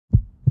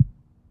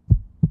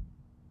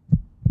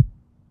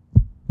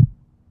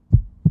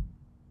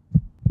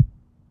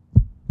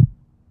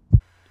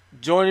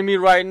Joining me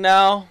right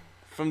now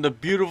from the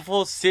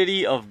beautiful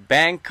city of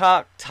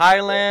Bangkok,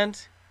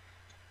 Thailand,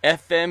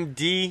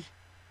 FMD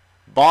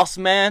boss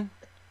man,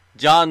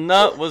 Jon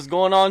Nutt. What's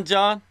going on,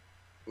 John?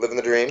 Living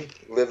the dream.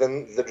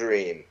 Living the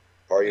dream.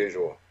 Per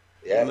usual.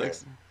 Yeah, man.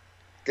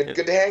 Good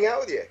to hang out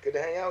with you. Good to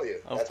hang out with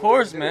you. Of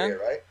course, man. Here,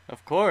 right?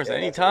 Of course, yeah,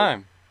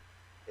 anytime.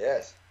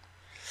 Yes.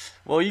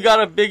 Well, you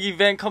got a big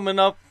event coming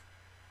up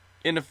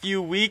in a few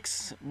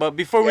weeks, but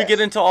before we get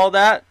into all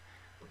that,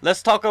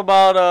 let's talk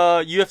about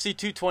UFC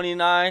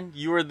 229.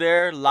 You were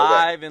there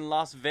live in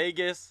Las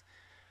Vegas.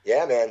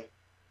 Yeah, man.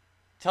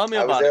 Tell me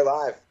about it. I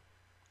was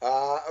there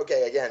live.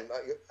 Okay, again,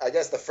 I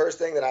guess the first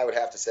thing that I would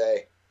have to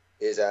say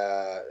is,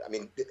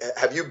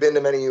 have you been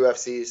to many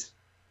UFCs,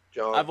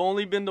 John? I've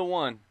only been to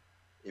one.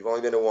 You've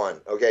only been to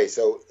one. Okay,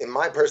 so in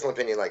my personal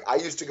opinion, like I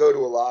used to go to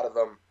a lot of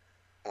them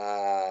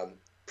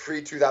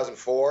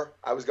pre-2004.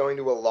 I was going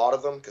to a lot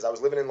of them because I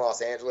was living in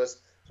Los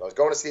Angeles. So I was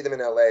going to see them in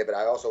LA, but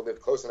I also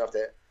lived close enough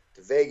to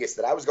Vegas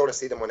that I was going to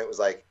see them when it was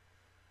like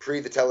pre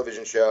the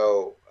television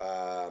show.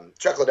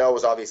 Chuck Liddell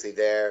was obviously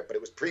there, but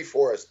it was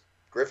pre-Forrest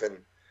Griffin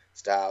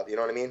style. You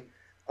know what I mean?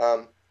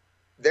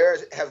 There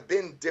have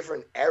been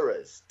different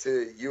eras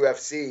to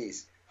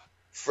UFCs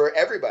for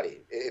everybody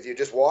if you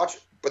just watch,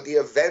 but the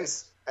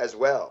events as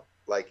well.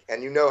 Like,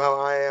 and you know how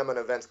I am an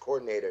events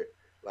coordinator.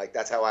 Like,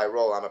 that's how I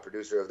roll. I'm a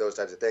producer of those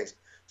types of things.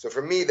 So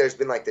for me, there's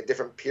been like the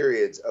different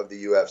periods of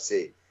the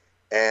UFC.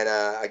 And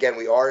again,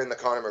 we are in the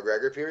Conor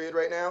McGregor period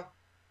right now.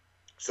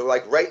 So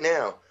like right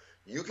now,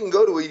 you can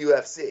go to a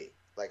UFC.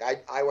 Like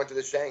I went to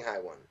the Shanghai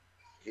one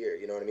here,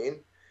 you know what I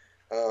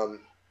mean?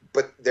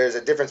 But there's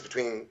a difference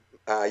between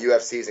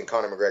UFCs and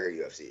Conor McGregor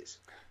UFCs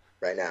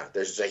right now.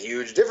 There's a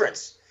huge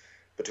difference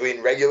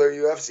between regular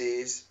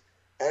UFCs,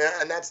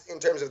 and that's in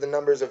terms of the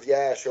numbers of,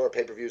 sure,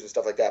 pay-per-views and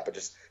stuff like that, but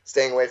just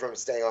staying away from it,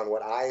 staying on.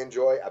 What I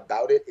enjoy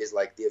about it is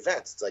like the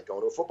events. It's like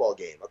going to a football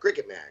game, a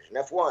cricket match,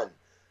 an F1,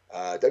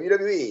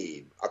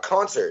 WWE, a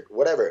concert,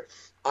 whatever.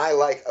 I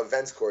like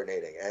events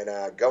coordinating,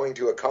 and going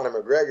to a Conor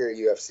McGregor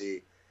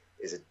UFC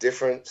is a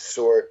different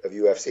sort of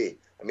UFC.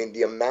 I mean,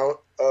 the amount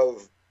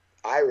of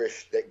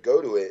Irish that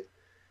go to it,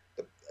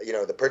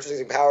 the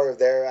purchasing power of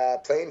their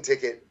plane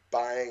ticket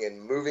buying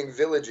and moving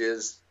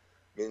villages.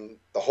 I mean,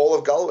 the whole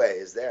of Galway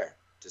is there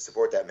to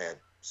support that man.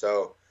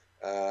 So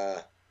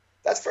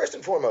that's first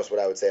and foremost what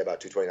I would say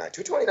about 229.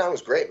 229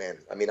 was great, man.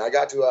 I mean, I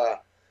got to.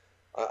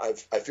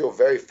 I feel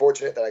very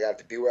fortunate that I got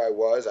to be where I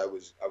was. I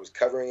was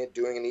covering it,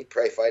 doing an Eat,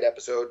 Pray, Fight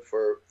episode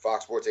for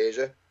Fox Sports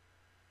Asia.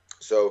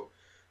 So,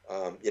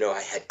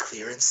 I had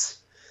clearance,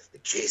 the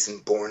Jason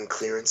Bourne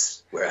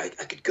clearance, where I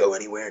could go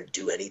anywhere and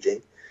do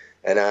anything.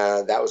 And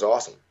that was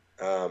awesome.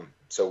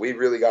 So we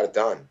really got it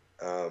done.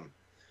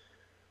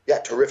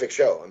 Terrific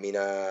show. I mean,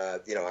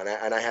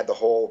 and I had the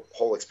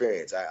whole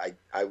experience.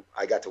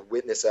 I got to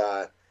witness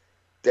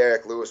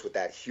Derek Lewis with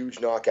that huge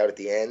knockout at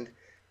the end.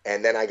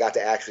 And then I got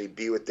to actually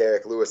be with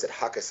Derek Lewis at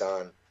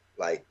Hakkasan,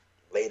 like,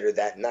 later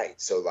that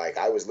night. So, like,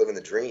 I was living the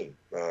dream.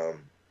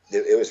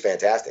 It was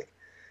fantastic.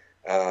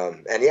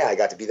 I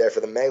got to be there for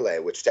the melee,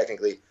 which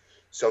technically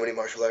so many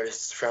martial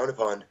artists frown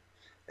upon.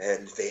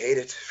 And they hate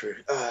it for,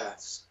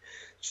 it's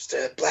just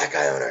a black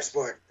eye on our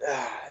sport.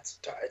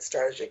 It's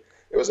tarnishing.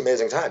 It was an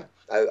amazing time.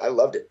 I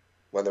loved it.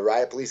 When the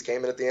riot police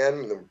came in at the end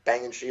and they were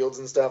banging shields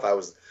and stuff, I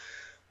was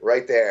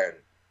right there and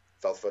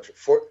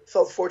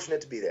felt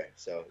fortunate to be there.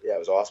 So, yeah, it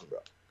was awesome, bro.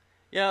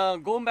 Yeah,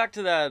 going back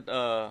to that,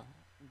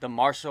 the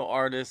martial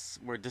artists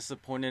were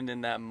disappointed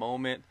in that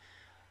moment.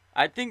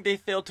 I think they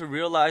failed to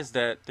realize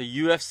that the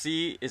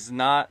UFC is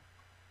not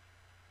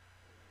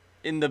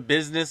in the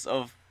business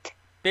of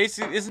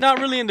it's not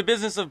really in the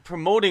business of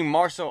promoting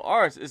martial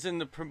arts. It's in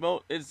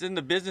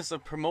the business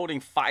of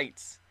promoting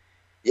fights.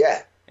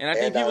 Yeah. And I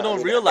think people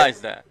don't realize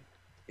that.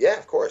 Yeah,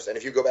 of course. And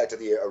if you go back to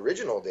the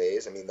original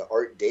days, I mean, the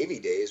Art Davie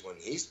days when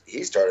he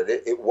started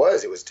it, it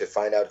was to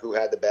find out who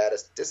had the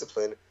baddest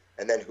discipline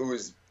and then who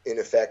was, in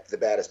effect, the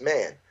baddest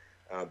man.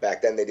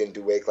 Back then, they didn't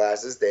do weight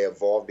classes. They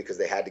evolved because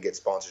they had to get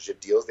sponsorship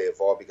deals. They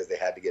evolved because they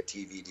had to get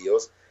TV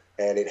deals.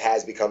 And it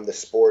has become the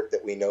sport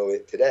that we know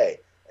it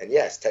today. And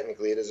yes,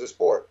 technically it is a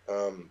sport.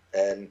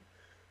 And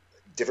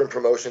different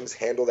promotions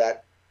handle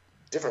that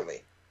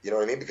differently. You know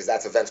what I mean? Because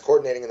that's events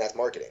coordinating and that's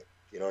marketing.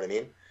 You know what I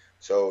mean?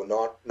 So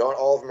not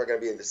all of them are going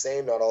to be the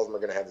same. Not all of them are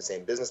going to have the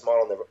same business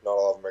model. Not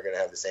all of them are going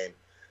to have the same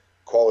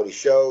quality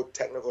show,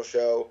 technical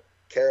show,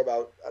 care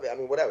about, I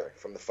mean, whatever,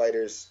 from the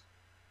fighters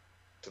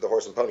to the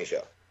horse and pony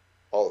show,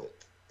 all of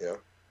it,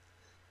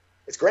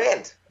 It's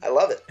grand. I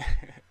love it.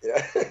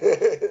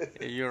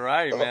 You're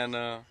right, man.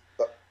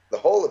 The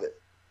whole of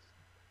it.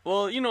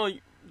 Well,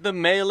 the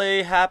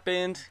melee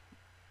happened.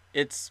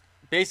 It's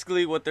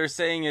basically what they're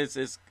saying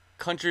is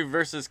country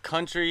versus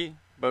country,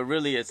 but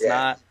really it's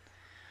not.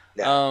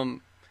 No.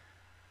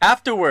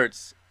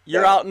 Afterwards,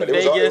 you're out in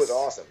Vegas. It was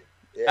awesome.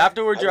 Yeah,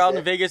 afterwards, you're out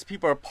in Vegas.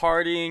 People are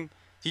partying.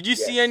 Did you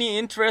see any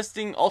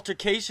interesting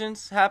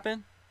altercations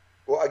happen?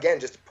 Well, again,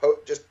 just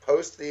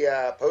post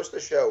the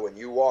show. When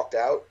you walked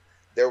out,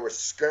 there were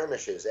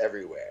skirmishes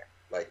everywhere.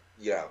 Like,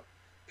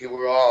 people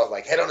were all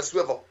like, head on a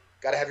swivel.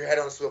 Got to have your head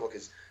on a swivel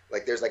because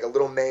Like there's like a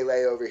little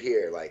melee over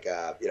here, like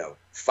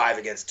 5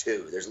 against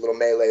 2. There's a little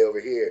melee over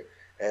here,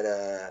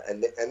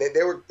 and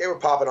they were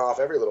popping off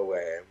every little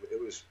way. And it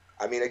was,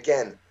 I mean,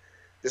 again,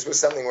 this was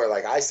something where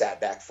like I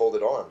sat back,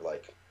 folded armed,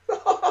 like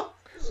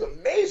this is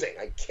amazing.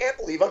 I can't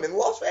believe I'm in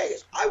Las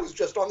Vegas. I was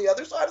just on the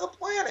other side of the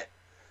planet.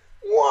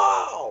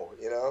 Wow,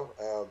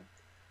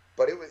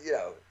 but it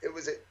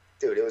was,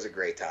 it was a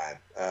great time.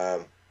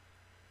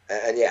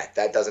 And yeah,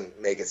 that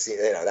doesn't make it seem,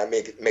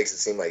 makes it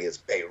seem like it's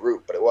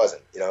Beirut, but it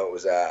wasn't. It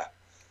was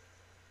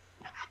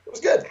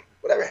good.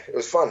 Whatever. It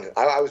was fun.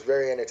 I was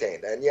very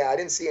entertained. And yeah, I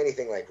didn't see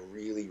anything like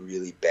really,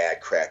 really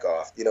bad crack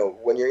off.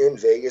 When you're in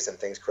Vegas and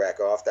things crack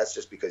off, that's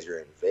just because you're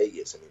in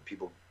Vegas. I mean,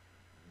 people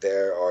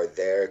there are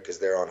there because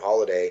they're on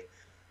holiday.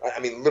 I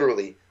mean,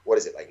 literally, what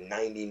is it? Like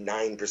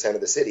 99%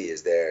 of the city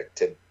is there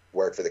to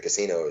work for the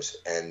casinos.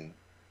 And,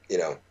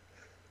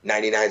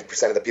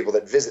 99% of the people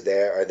that visit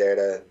there are there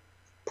to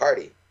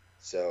party.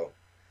 So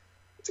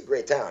it's a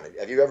great town.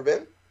 Have you ever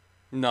been?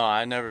 No,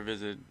 I never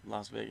visited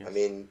Las Vegas. I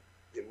mean,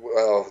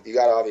 well, you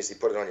got to obviously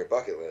put it on your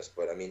bucket list,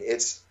 but I mean,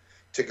 it's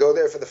to go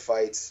there for the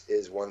fights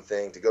is one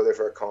thing. To go there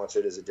for a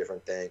concert is a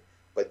different thing.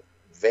 But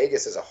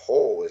Vegas as a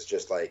whole is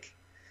just like,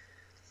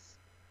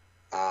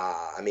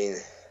 I mean,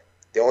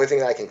 the only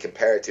thing I can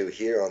compare it to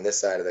here on this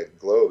side of the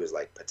globe is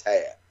like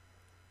Pattaya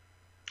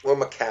or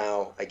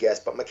Macau, I guess.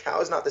 But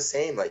Macau is not the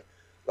same.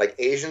 Like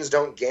Asians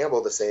don't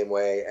gamble the same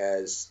way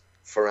as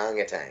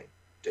orangutan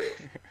do.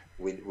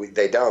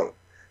 They don't.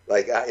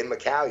 Like in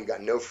Macau, you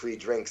got no free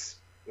drinks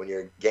when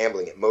you're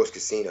gambling at most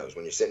casinos.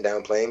 When you're sitting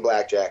down playing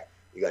blackjack,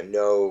 you got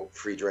no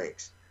free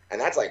drinks. And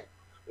that's like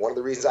one of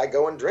the reasons I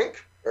go and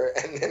drink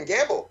and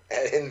gamble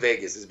in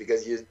Vegas is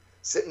because you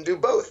sit and do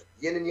both.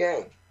 Yin and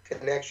yang.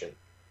 Connection,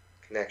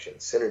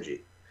 synergy.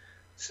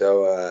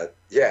 So,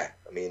 yeah,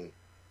 I mean,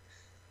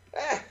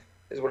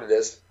 is what it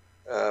is.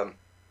 Yeah,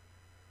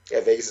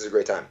 Vegas is a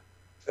great time.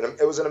 And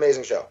it was an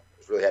amazing show. I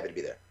was really happy to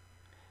be there.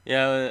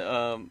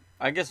 Yeah,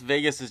 I guess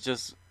Vegas is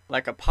just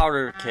like a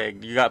powder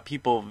keg. You got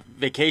people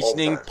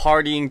vacationing,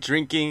 partying,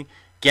 drinking,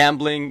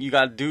 gambling. You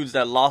got dudes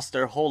that lost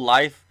their whole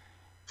life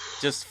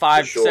just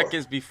 5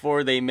 seconds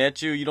before they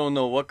met you. You don't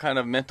know what kind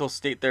of mental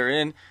state they're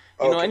in.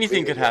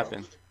 Anything could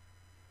happen.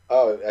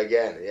 Oh,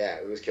 again, yeah,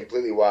 it was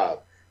completely wild.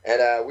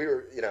 And we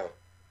were,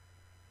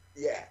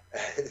 yeah.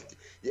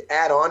 You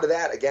add on to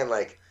that, again,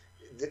 like,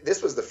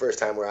 this was the first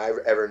time where I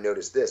ever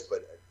noticed this,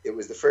 but it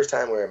was the first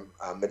time where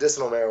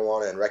medicinal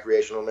marijuana and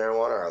recreational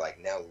marijuana are, like,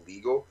 now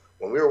legal.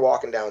 When we were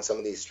walking down some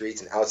of these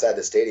streets and outside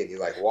the stadium, you,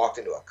 like, walked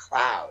into a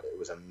cloud. It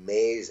was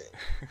amazing.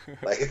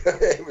 Like,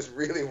 it was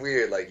really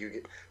weird. Like,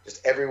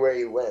 just everywhere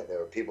you went, there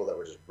were people that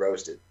were just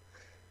roasted.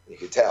 You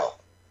could tell,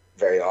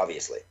 very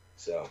obviously.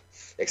 So,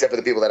 except for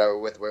the people that I were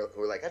with who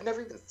were like, I've never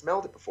even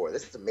smelled it before.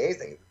 This is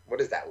amazing. What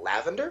is that,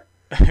 lavender?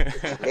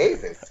 It's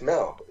amazing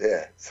smell.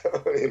 Yeah. So, I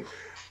mean,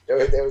 there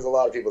was a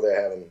lot of people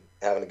there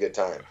having a good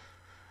time.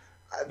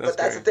 But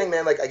that's the thing,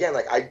 man. Like, again,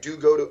 like I've been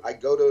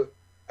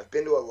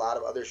to a lot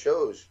of other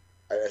shows,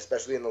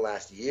 especially in the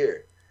last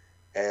year.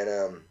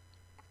 And,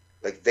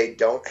 like, they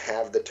don't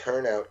have the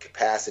turnout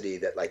capacity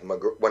that, like,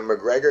 when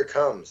McGregor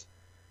comes,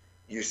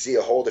 you see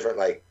a whole different,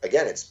 like,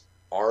 again, it's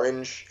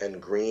orange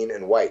and green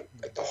and white,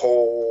 like the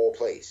whole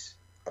place.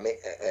 I mean,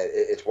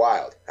 it's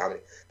wild. I mean,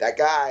 that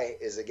guy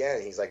is,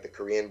 again, he's like the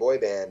Korean boy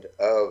band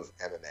of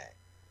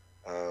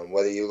MMA.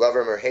 Whether you love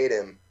him or hate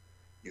him,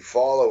 you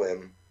follow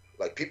him.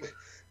 Like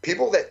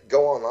people that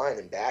go online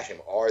and bash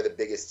him are the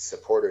biggest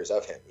supporters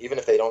of him, even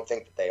if they don't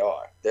think that they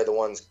are. They're the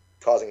ones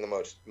causing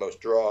the most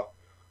draw,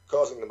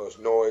 causing the most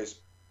noise.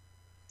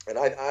 And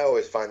I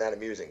always find that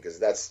amusing because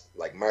that's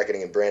like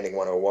marketing and branding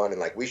 101. And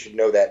like we should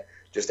know that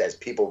just as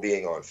people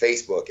being on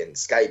Facebook and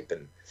Skype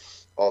and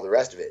all the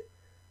rest of it.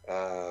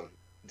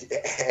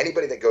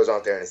 Anybody that goes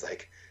out there and is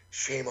like,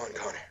 shame on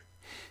Conor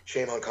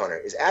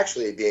is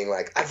actually being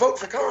like, I vote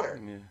for Conor.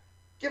 Yeah.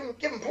 Give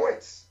him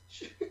points.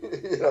 He's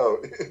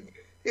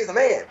the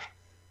man.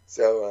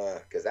 So,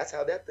 because that's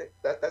how that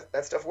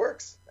stuff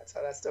works. That's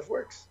how that stuff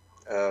works.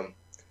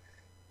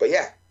 But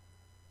yeah,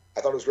 I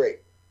thought it was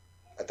great.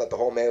 I thought the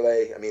whole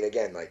melee, I mean,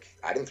 again, like,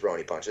 I didn't throw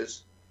any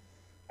punches.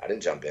 I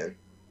didn't jump in.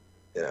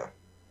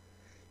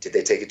 Did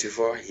they take it too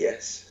far?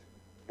 Yes.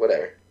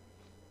 Whatever. It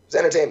was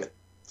entertainment.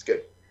 It's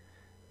good.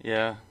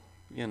 Yeah.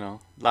 A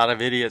lot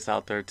of idiots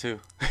out there, too.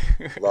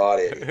 A lot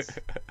of idiots.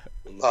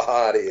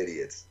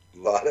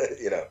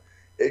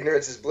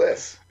 Ignorance is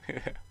bliss.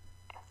 A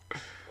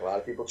lot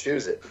of people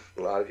choose it.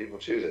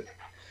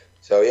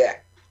 So, yeah.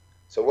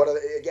 So,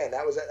 again,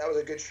 that was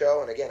a good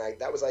show. And, again,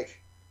 that was like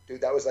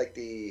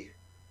the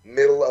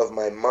middle of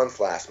my month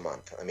last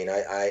month. I mean,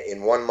 I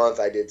in 1 month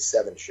I did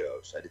 7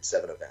 shows. I did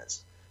 7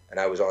 events, and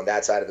I was on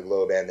that side of the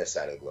globe and this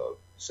side of the globe.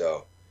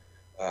 So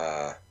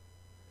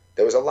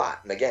there was a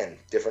lot. And again,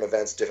 different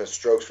events, different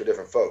strokes for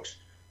different folks,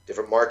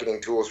 different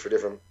marketing tools for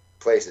different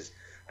places.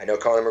 I know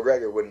Conor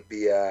McGregor wouldn't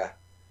be,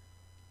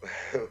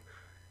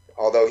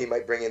 although he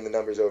might bring in the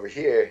numbers over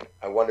here.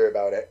 I wonder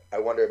about it. I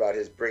wonder about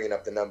his bringing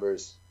up the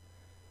numbers.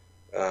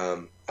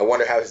 I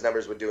wonder how his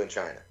numbers would do in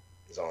China.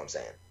 Is all I'm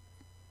saying.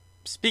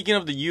 Speaking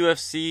of the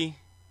UFC,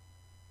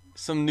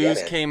 some Yeah, news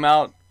man. came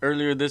out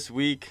earlier this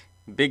week.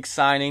 Big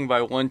signing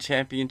by One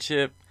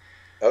Championship.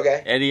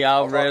 Okay. Eddie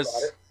I'll talk about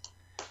Alvarez.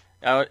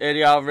 it.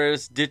 Eddie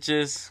Alvarez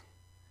ditches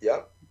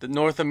Yep. the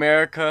North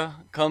America,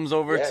 comes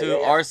over Yeah, yeah, to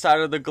yeah. our side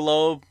of the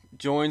globe,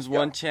 joins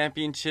One Yep.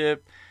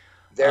 Championship.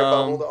 Their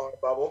bubble to our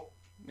bubble.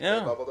 Their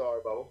Yeah, bubble to our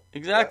bubble.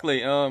 Yep. exactly.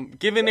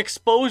 Given Yep.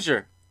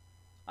 exposure,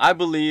 I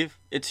believe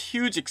it's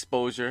huge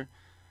exposure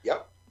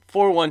Yep.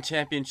 for One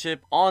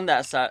Championship on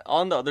that side,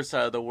 on the other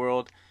side of the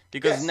world,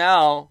 because Yes.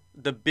 now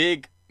the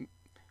big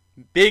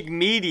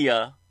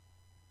media,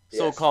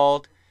 so Yes.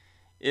 called,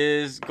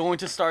 is going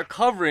to start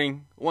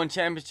covering One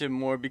Championship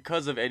more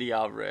because of Eddie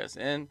Alvarez,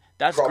 and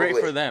that's great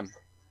Probably. for them.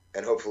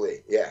 And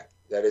hopefully, yeah,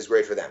 that is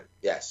great for them.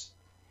 Yes.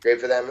 Great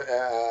for them.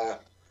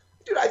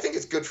 Dude, I think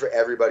it's good for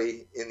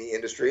everybody in the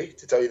industry,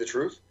 to tell you the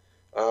truth.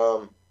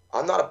 I'm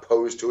not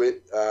opposed to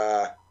it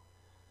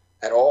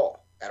at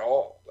all. At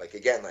all. Like,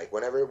 again, like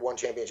whenever One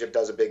Championship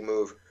does a big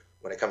move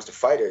when it comes to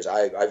fighters,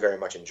 I very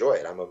much enjoy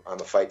it. I'm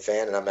a fight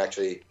fan, and I'm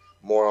actually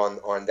more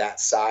on that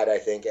side, I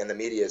think, and the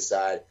media's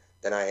side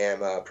than I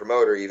am a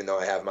promoter, even though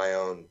I have my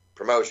own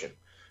promotion.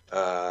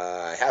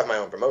 I have my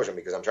own promotion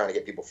because I'm trying to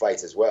get people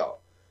fights as well.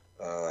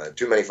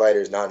 Too many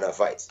fighters, not enough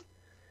fights.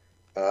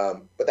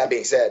 But that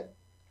being said,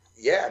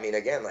 yeah, I mean,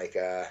 again, like,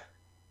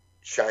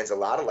 shines a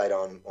lot of light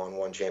on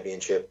One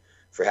Championship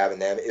for having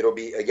them. It'll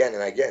be, again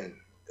and again,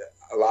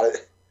 a lot of,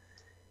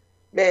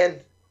 man,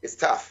 it's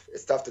tough.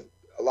 It's tough to,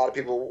 a lot of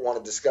people want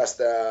to discuss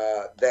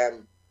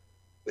them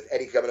with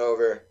Eddie coming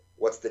over.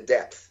 What's the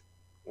depth?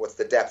 What's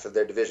the depth of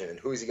their division, and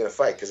who is he going to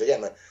fight? Because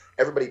again, like,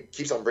 everybody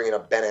keeps on bringing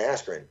up Ben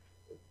Askren.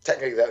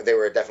 Technically, they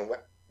were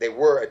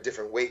a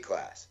different weight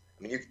class.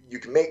 I mean, you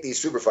can make these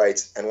super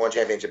fights, and One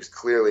Championship is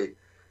clearly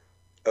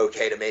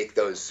okay to make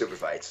those super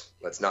fights.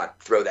 Let's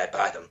not throw that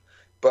by them.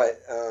 But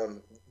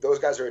those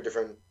guys are a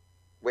different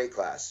weight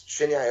class.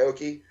 Shinya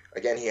Aoki,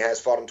 again, he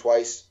has fought him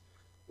twice,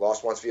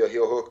 lost once via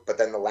heel hook, but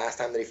then the last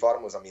time that he fought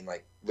him was, I mean,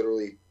 like,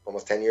 literally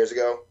almost 10 years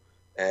ago.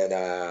 And,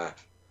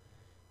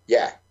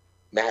 yeah,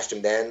 matched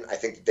him then. I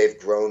think that they've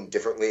grown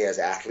differently as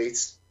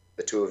athletes,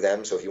 the two of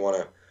them. So if you want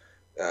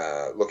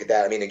to look at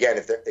that, I mean,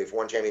 again, if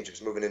One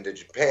Championship's moving into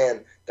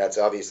Japan, that's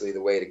obviously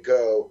the way to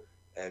go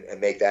and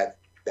make that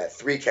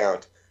 3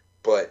 count.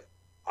 But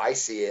I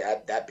see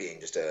that being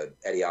just a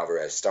Eddie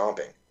Alvarez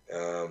stomping.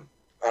 I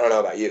don't know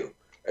about you.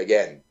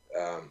 Again,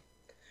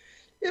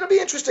 it'll be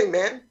interesting,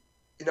 man.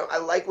 You know, I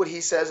like what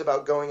he says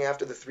about going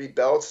after the 3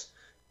 belts,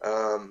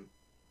 and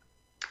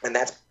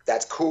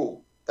that's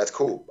cool. That's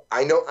cool.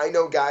 I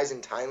know guys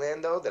in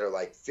Thailand though that are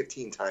like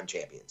 15-time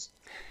champions.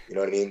 You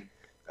know what I mean?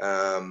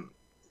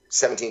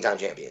 17-time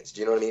champions.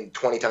 Do you know what I mean?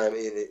 20-time.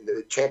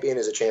 The champion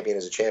is a champion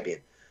is a champion.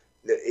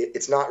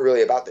 It's not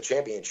really about the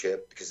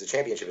championship, because the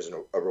championship is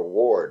a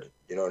reward.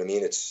 You know what I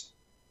mean? It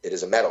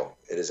is a medal.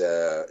 It is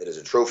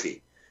a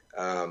trophy.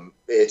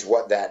 It's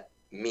what that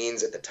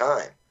means at the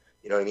time.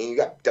 You know what I mean? You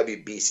got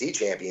WBC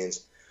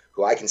champions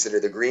who I consider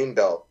the green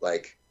belt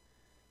like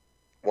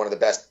one of the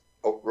best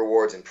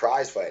rewards in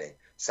prize fighting.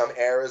 Some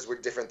eras were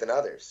different than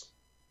others.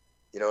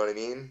 You know what I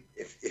mean?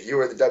 If you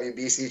were the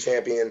WBC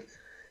champion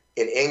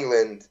in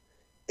England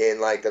in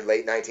like the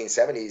late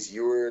 1970s,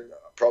 you were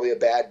probably a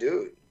bad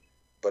dude.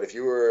 But if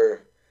you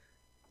were,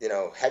 you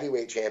know,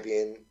 heavyweight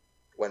champion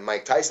when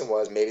Mike Tyson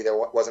was, maybe there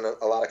wasn't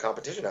a lot of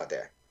competition out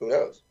there. Who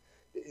knows?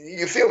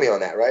 You feel me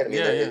on that, right? I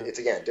mean, it's,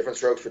 again, different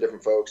strokes for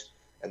different folks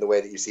and the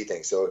way that you see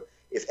things. So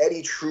if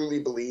Eddie truly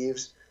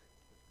believes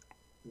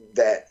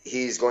that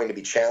he's going to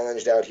be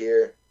challenged out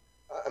here,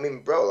 I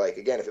mean, bro, like,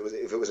 again, if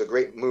it was a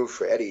great move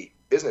for Eddie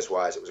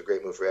business-wise, it was a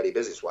great move for Eddie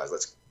business-wise.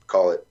 Let's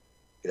call it,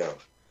 you know,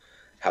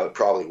 how it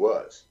probably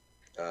was.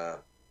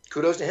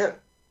 Kudos to him.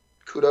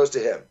 Kudos to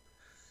him.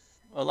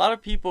 A lot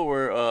of people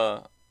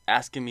were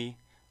asking me,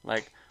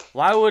 like,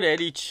 why would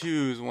Eddie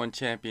choose One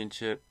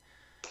Championship?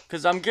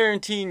 Because I'm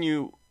guaranteeing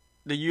you,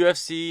 the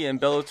UFC and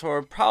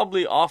Bellator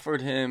probably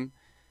offered him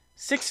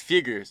 6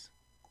 figures.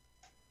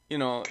 You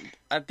know,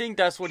 I think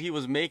that's what he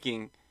was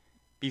making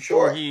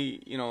before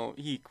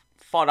he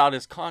fought out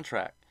his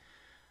contract.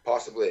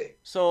 Possibly.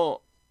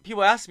 So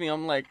people ask me,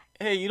 I'm like,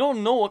 hey, you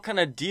don't know what kind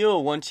of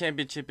deal One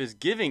Championship is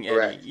giving Eddie.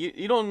 Correct.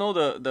 You don't know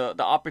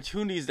the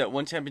opportunities that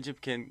One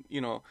Championship can, you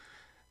know,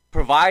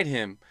 provide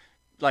him,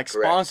 like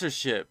Correct.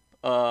 sponsorship.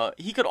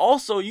 He could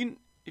also,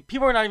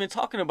 people are not even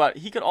talking about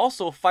it, he could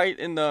also fight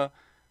in the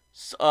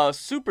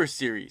Super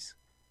Series.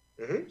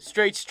 Mm-hmm.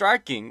 Straight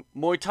striking,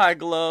 Muay Thai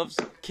gloves,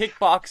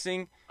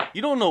 kickboxing.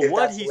 You don't know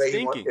what he's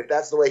thinking. If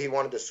that's the way he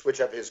wanted to switch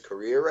up his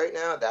career right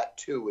now, that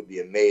too would be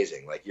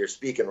amazing. Like, you're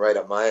speaking right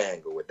up my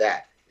angle with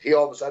that. If he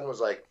all of a sudden was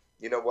like,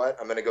 you know what,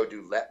 I'm going to go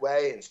do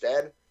Letway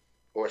instead,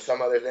 or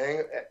some other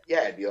thing,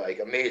 yeah, it'd be like,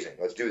 amazing,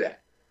 let's do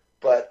that.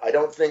 But I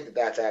don't think that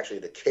that's actually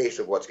the case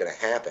of what's going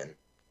to happen.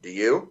 Do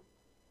you?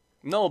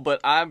 No,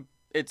 but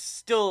it's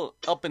still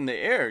up in the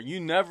air. You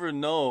never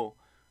know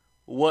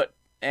what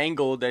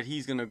angle that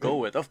he's going to go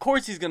with. Of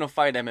course he's going to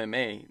fight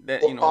MMA.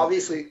 That, well,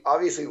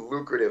 obviously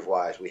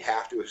lucrative-wise, we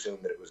have to assume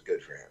that it was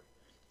good for him.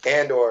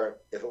 And or,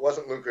 if it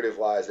wasn't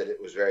lucrative-wise, that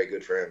it was very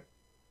good for him.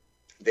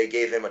 They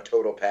gave him a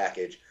total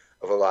package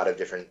of a lot of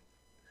different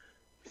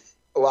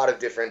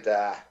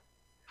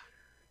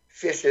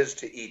fishes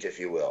to eat, if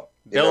you will.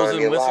 You know Bells what I and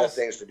mean? A lot of whistles.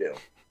 things to do.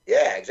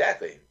 Yeah,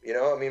 exactly. You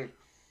know, I mean,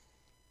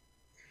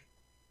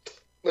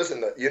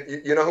 listen,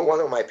 you know who one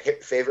of my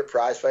favorite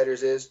prize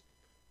fighters is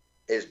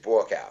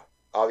Buakaw.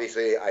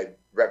 Obviously, I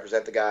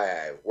represent the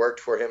guy. I've worked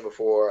for him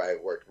before.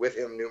 I've worked with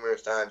him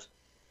numerous times.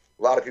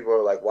 A lot of people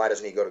are like, why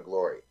doesn't he go to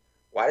Glory?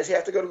 Why does he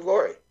have to go to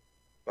Glory?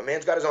 My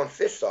man's got his own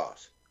fish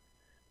sauce.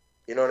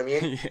 You know what I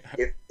mean?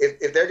 Yeah.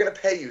 If they're gonna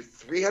pay you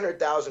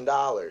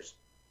 $300,000,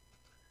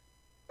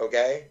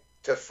 okay,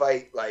 to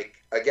fight like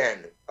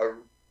again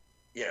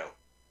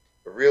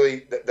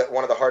really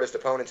one of the hardest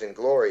opponents in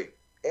Glory,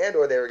 and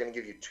or they were gonna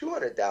give you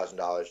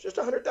 $200,000, just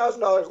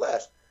 $100,000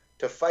 less,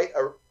 to fight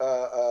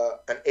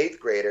an eighth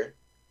grader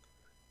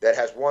that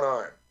has one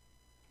arm.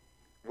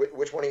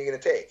 Which one are you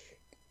gonna take?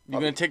 You're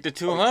gonna take the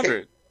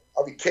 200.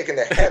 I'll be kicking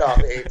the head off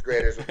the eighth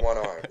graders with one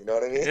arm. You know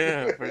what I mean?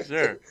 Yeah, for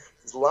sure.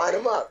 Just line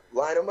them up.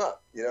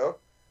 You know.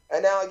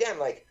 And now again,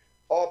 like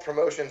all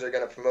promotions are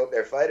going to promote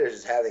their fighters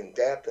as having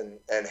depth and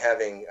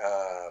having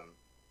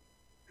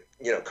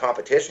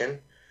competition.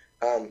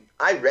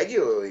 I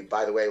regularly,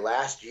 by the way,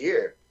 last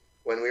year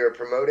when we were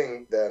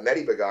promoting the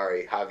Medi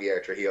Bagari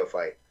Javier Trujillo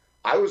fight,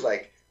 I was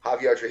like,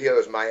 Javier Trujillo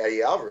is my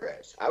Eddie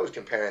Alvarez. I was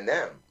comparing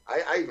them.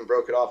 I even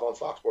broke it off on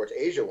Fox Sports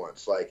Asia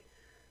once. Like,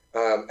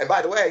 and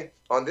by the way,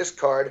 on this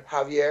card,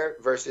 Javier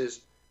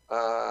versus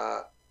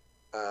Mark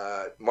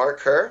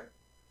Kerr.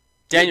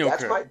 Daniel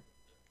That's Kerr.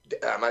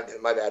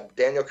 My bad.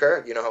 Daniel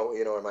Kerr. You know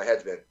where my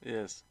head's been.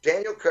 Yes.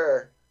 Daniel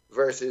Kerr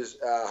versus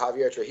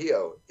Javier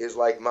Trujillo is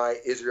like my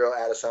Israel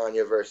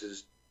Adesanya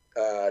versus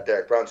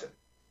Derek Brunson.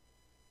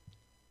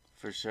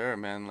 For sure,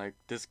 man. Like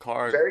this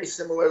card. Very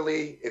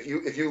similarly, if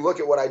you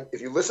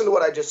listen to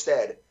what I just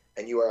said,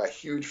 and you are a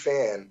huge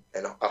fan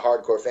and a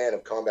hardcore fan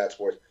of combat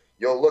sports,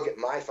 you'll look at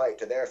my fight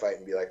to their fight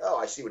and be like, oh,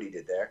 I see what he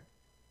did there.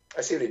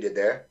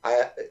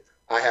 I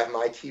have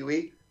my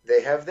Kiwi.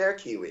 They have their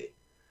Kiwi.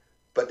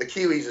 But the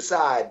Kiwis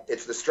aside,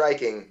 it's the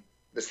striking.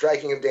 The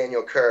striking of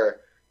Daniel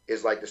Kerr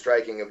is like the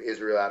striking of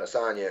Israel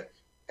Adesanya,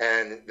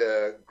 and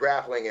the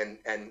grappling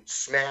and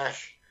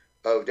smash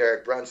of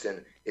Derek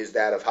Brunson is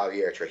that of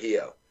Javier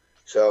Trujillo.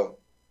 So,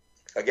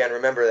 again,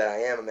 remember that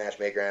I am a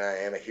matchmaker and I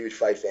am a huge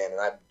fight fan, and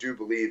I do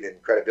believe in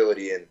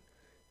credibility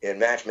in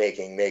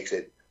matchmaking makes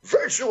it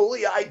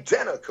virtually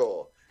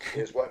identical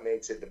is what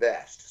makes it the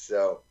best.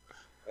 So,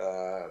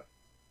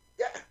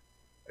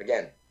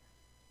 again.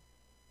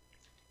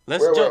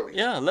 Let's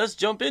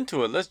jump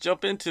into it. Let's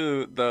jump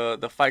into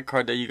the fight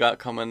card that you got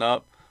coming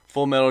up.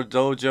 Full Metal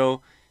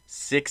Dojo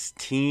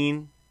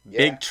 16.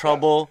 Big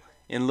Trouble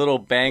in Little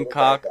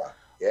Bangkok.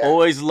 Yeah.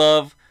 Always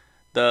love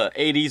the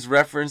 80s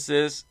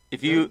references.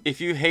 If you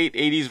hate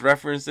 80s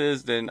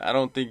references, then I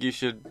don't think you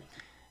should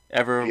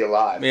ever be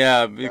alive.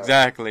 Yeah,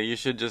 exactly. You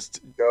should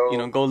just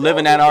go live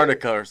in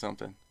Antarctica or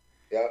something.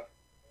 Yep.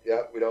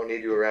 We don't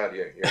need you around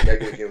here. You're a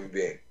regular human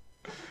being.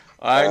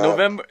 All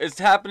right, it's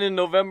happening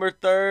November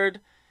 3rd.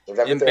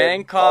 In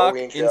Bangkok,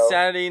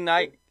 Insanity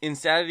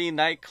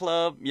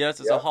Nightclub. Yes,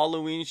 it's a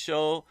Halloween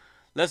show.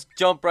 Let's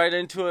jump right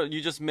into it.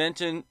 You just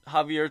mentioned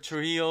Javier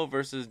Trujillo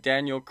versus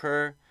Daniel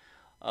Kerr.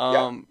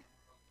 What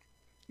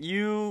do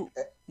you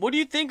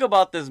think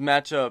about this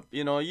matchup?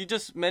 You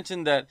just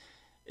mentioned that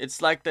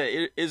it's like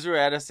the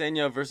Israel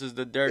Adesanya versus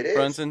the Derek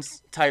Brunson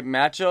type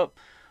matchup.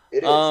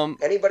 It is.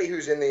 Anybody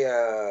who's in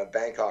the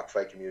Bangkok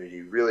fight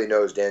community really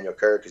knows Daniel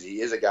Kerr because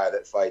he is a guy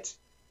that fights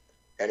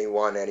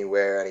anyone,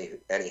 anywhere,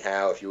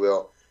 anyhow, if you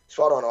will. He's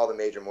fought on all the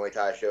major Muay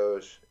Thai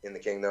shows in the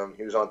kingdom.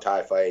 He was on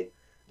Thai Fight.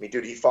 I mean,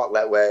 dude, he fought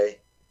Letway.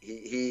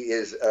 He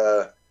is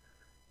a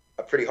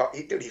pretty hard.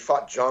 He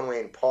fought John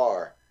Wayne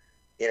Parr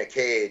in a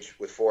cage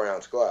with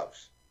 4-ounce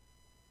gloves.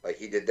 Like,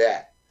 he did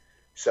that.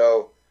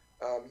 So,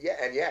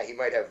 he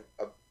might have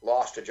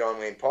lost to John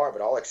Wayne Parr,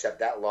 but I'll accept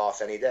that loss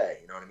any day.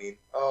 You know what I mean?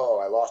 Oh,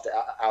 I lost to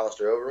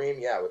Alistair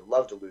Overeem? Yeah, I would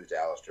love to lose to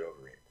Alistair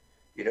Overeem.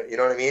 You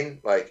know what I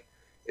mean? Like,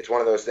 it's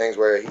one of those things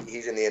where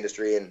he's in the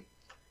industry and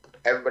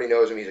everybody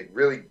knows him. He's a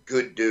really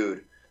good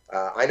dude.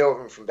 I know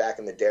him from back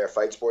in the Dare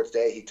Fight Sports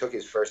day. He took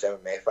his first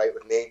MMA fight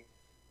with me.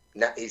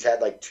 Now, he's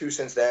had like 2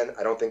 since then.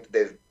 I don't think that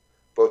they've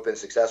both been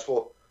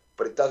successful,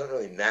 but it doesn't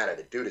really matter.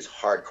 The dude is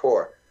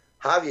hardcore.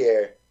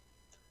 Javier,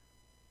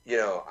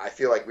 I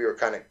feel like we were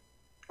kind of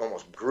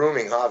almost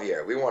grooming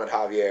Javier. We wanted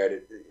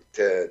Javier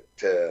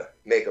to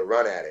make a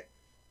run at it,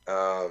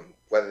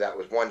 whether that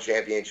was one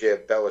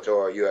championship,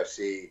 Bellator,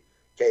 UFC,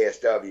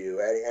 KSW,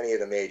 any of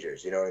the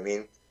majors, you know what I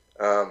mean?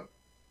 And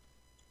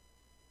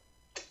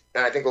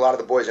I think a lot of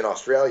the boys in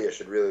Australia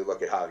should really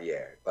look at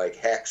Javier, like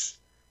Hex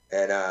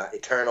and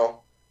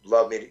Eternal.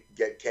 Love me to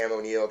get Cam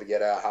O'Neill to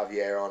get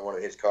Javier on one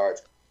of his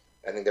cards.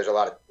 I think there's a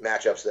lot of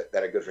matchups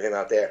that are good for him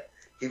out there.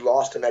 He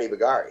lost to Medi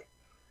Bagari.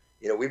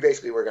 We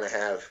basically were going to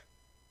have,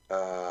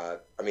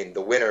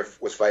 the winner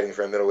was fighting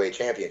for a middleweight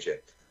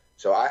championship.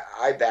 So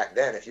I back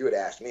then, if you had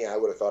asked me, I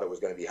would have thought it was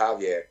going to be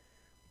Javier.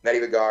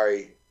 Medi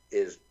Bagari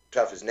is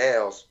tough as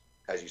nails,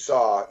 as you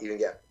saw, even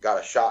got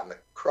a shot in the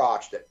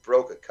crotch that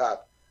broke a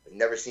cup. I've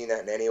never seen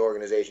that in any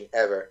organization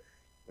ever.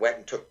 went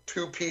and took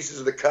 2 pieces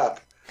of the cup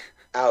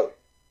out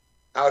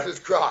of his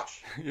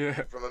crotch. Yeah.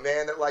 From a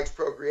man that likes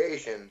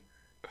procreation,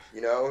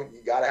 you know,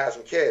 you got to have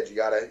some kids. You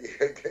got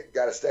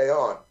to stay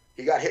on.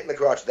 He got hit in the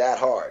crotch that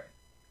hard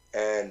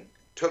and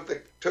took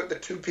the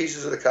 2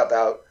 pieces of the cup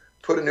out,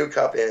 put a new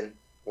cup in,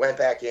 went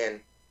back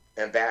in,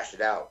 and bashed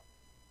it out.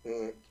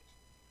 The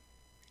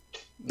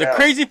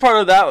crazy part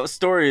of that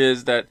story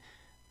is that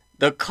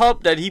the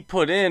cup that he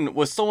put in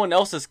was someone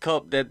else's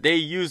cup that they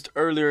used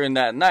earlier in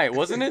that night,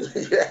 wasn't it?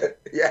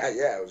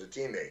 yeah. It was a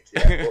teammate.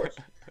 Yeah, of course.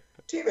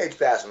 Teammates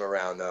pass him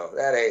around, though.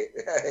 That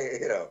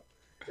ain't, you know,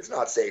 it's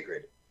not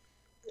sacred.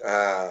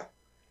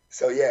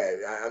 So,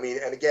 yeah, I mean,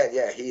 and again,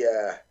 yeah,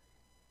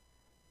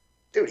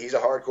 dude, he's a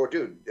hardcore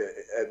dude.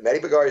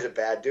 Mehdi Bagari's a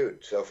bad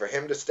dude. So for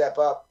him to step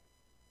up,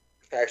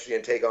 actually,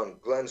 and take on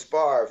Glenn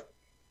Sparv,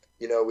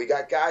 you know, we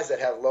got guys that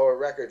have lower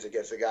records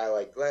against a guy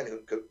like Glenn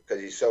because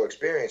he's so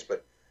experienced.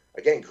 But,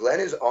 again, Glenn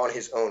is on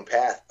his own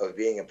path of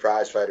being a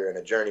prize fighter and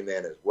a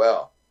journeyman as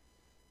well.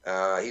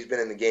 He's been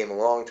in the game a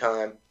long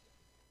time.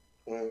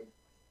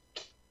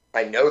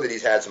 I know that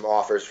he's had some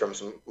offers from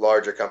some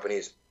larger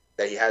companies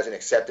that he hasn't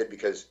accepted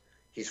because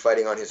he's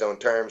fighting on his own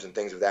terms and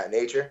things of that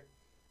nature.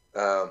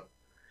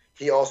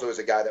 He also is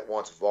a guy that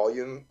wants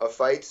volume of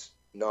fights,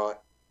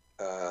 not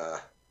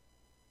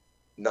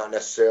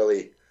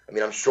necessarily. I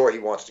mean, I'm sure he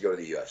wants to go to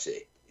the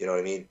UFC. You know what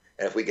I mean?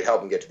 And if we could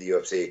help him get to the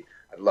UFC,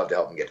 I'd love to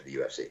help him get to the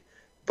UFC.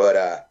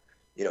 But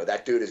you know,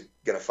 that dude is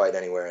gonna fight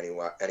anywhere,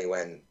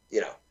 anywhen.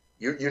 You know,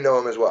 you know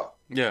him as well.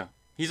 Yeah,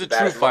 he's a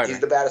true fighter. He's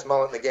the baddest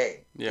mullet in the game.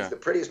 Yeah. He's the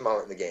prettiest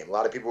mullet in the game. A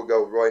lot of people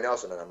go Roy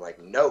Nelson, and I'm like,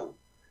 no,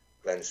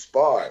 Glenn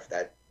Sparv.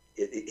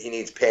 He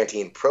needs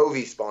Pantene Pro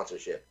V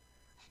sponsorship.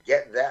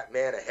 Get that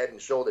man a Head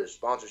and Shoulders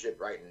sponsorship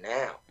right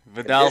now.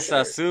 Vidal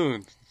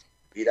Sassoon,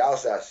 you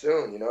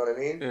know what I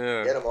mean?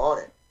 Yeah. Get him on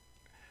it.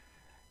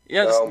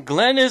 Yes, so,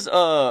 Glenn is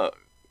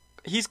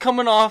he's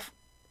coming off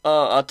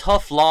a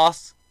tough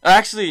loss.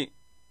 Actually,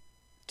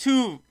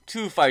 two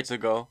fights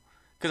ago,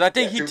 because I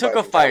think he took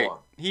a fight.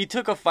 He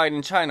took a fight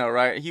in China,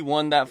 right? He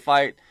won that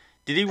fight.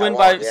 Did he win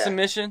by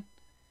submission?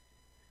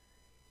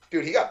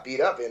 Dude, he got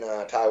beat up in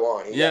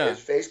Taiwan. His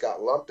face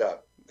got lumped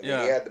up. I mean,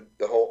 he had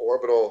the whole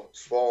orbital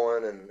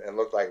swollen and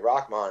looked like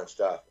Rockman and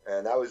stuff.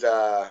 And that was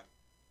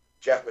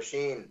Jeff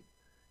Machine,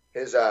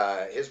 his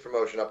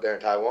promotion up there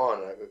in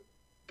Taiwan.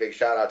 Big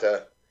shout out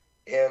to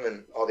him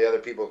and all the other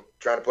people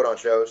trying to put on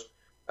shows.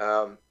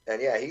 And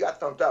yeah, he got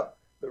thumped up.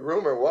 The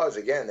rumor was,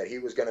 again, that he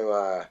was going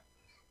to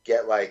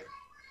get like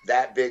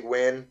that big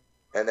win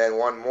and then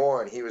one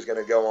more, and he was going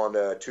to go on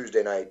the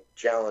Tuesday Night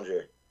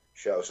Challenger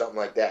show, something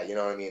like that. You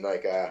know what I mean?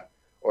 Like,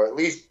 or at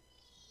least,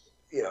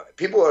 you know,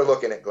 people are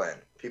looking at Glenn.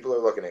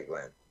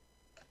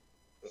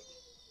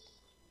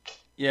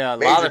 Yeah, a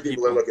lot of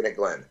people are looking at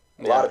Glenn.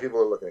 A lot of people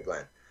are looking at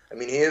Glenn. I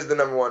mean, he is the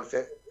number one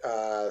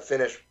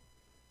Finnish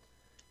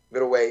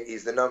middleweight.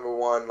 He's the number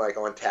one, like,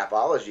 on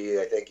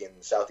Tapology, I think, in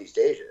Southeast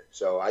Asia.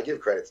 So I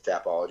give credit to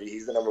Tapology.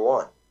 He's the number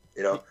one.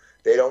 You know,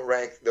 they don't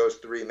rank those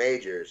 3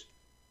 majors.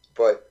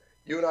 But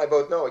you and I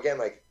both know, again,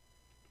 like,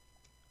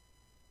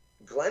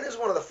 Glenn is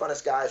one of the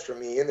funnest guys for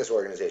me in this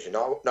organization.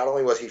 Not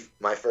only was he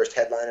my first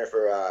headliner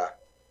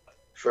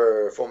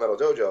for Full Metal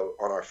Dojo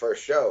on our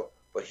first show,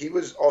 but he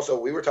was also,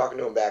 we were talking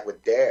to him back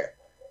with Dare.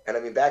 And I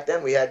mean, back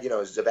then we had, you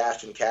know,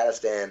 Sebastian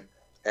Katastan,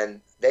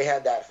 and they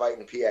had that fight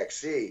in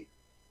PXC.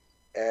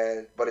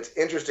 But it's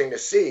interesting to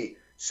see,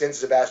 since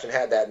Sebastian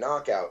had that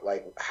knockout,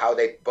 like how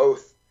they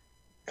both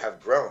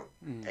have grown.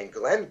 And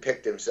Glenn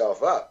picked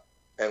himself up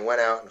and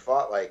went out and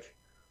fought like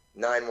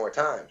 9 more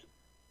times.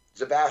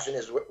 Sebastian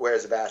is where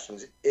Sebastian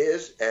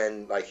is,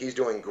 and like he's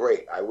doing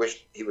great. I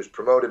wish he was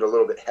promoted a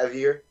little bit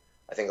heavier.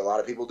 I think a lot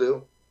of people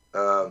do,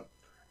 and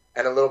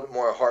a little bit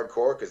more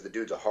hardcore because the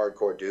dude's a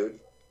hardcore dude.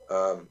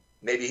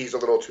 Maybe he's a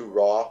little too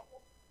raw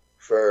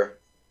for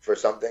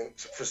some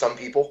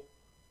people.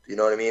 You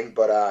know what I mean?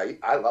 But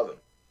I love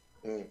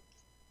him.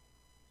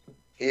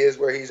 He is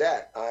where he's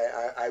at.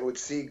 I would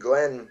see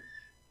Glenn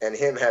and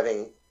him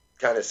having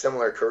kind of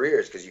similar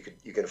careers because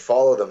you can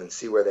follow them and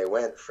see where they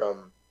went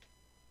from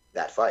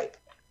that fight,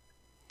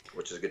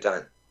 which is a good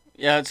time.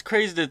 Yeah, it's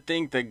crazy to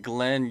think that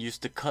Glenn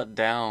used to cut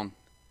down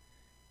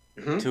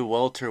to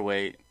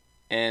welterweight,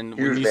 and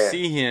when you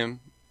see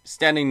him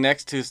standing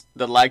next to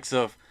the likes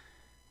of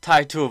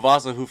Tai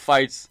Tuivasa, who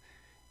fights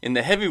in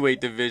the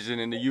heavyweight division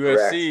in the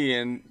UFC,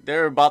 and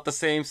they're about the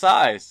same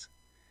size.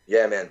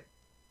 Yeah, man.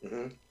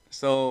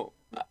 So,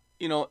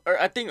 you know,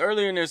 I think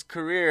earlier in his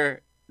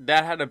career,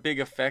 that had a big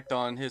effect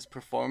on his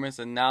performance,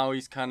 and now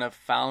he's kind of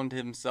found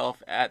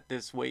himself at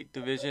this weight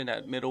division,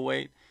 at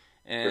middleweight,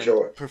 and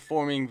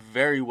performing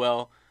very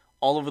well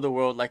all over the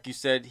world. Like you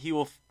said, he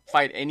will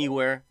fight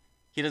anywhere.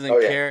 He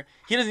doesn't care.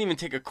 He doesn't even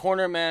take a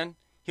corner, man.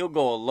 He'll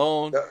go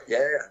alone. No,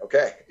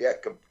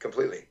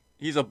 completely.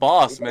 He's a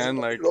boss, man.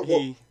 Like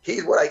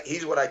he's what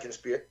I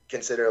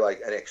consider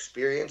like an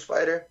experienced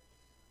fighter.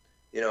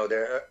 You know,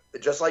 they're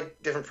just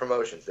like different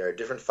promotions. There are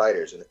different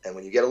fighters, and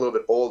when you get a little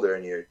bit older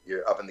and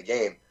you're up in the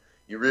game,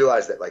 you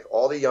realize that like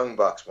all the young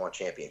bucks want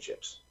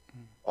championships.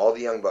 All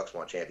the young bucks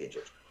want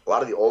championships. A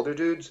lot of the older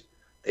dudes,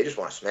 They just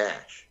want to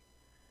smash.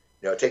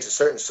 It takes a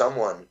certain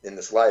someone in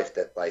this life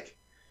that, like,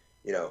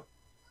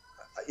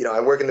 I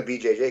work in the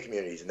BJJ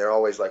communities, and they're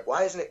always like,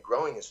 why isn't it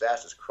growing as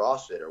fast as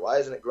CrossFit, or why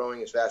isn't it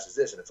growing as fast as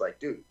this? And it's like,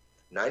 dude,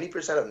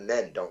 90% of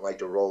men don't like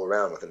to roll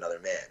around with another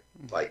man.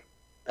 Mm-hmm. Like,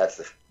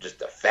 that's just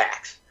the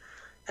facts.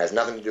 Has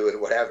nothing to do with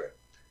whatever.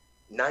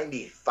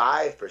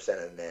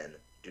 95% of men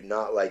do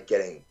not like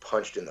getting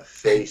punched in the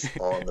face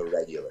on the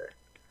regular.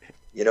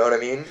 You know what I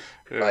mean?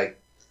 Yeah. Like,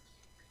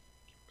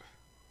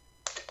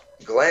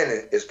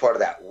 Glenn is part of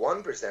that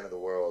 1% of the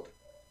world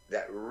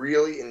that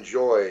really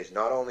enjoys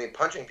not only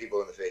punching people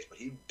in the face, but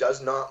he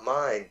does not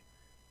mind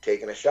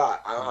taking a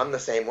shot. I'm the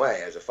same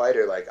way. As a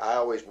fighter, like, I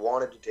always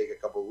wanted to take a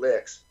couple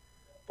licks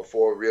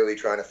before really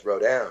trying to throw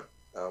down.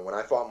 When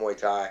I fought Muay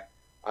Thai,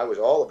 I was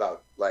all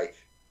about, like,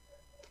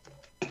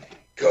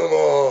 come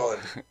on,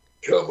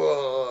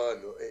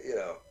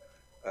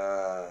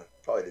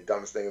 probably the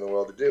dumbest thing in the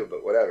world to do,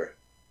 but whatever.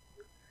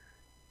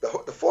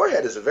 The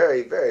forehead is a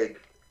very, very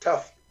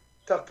tough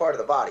part of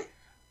the body.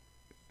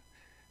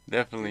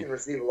 Definitely. You can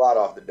receive a lot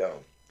off the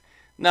dome.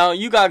 Now,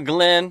 you got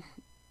Glenn,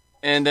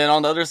 and then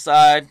on the other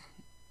side,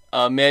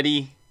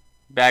 Mehdi,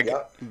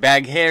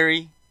 Bag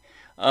Harry.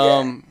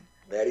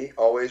 Mehdi,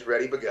 always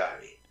ready,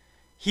 Bagari.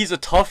 He's a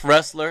tough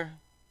wrestler.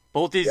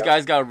 Both these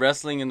guys got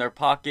wrestling in their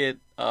pocket.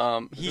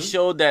 He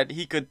showed that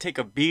he could take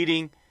a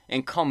beating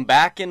and come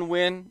back and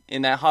win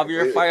in that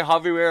Javier fight.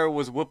 Javier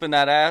was whooping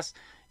that ass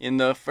in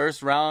the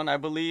first round, I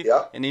believe.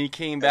 Yep. And then he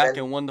came back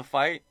and won the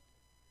fight.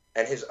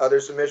 And his other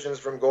submissions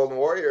from Golden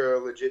Warrior are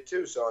legit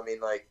too. So, I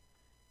mean, like,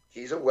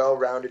 he's a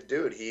well-rounded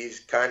dude. He's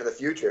kind of the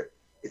future.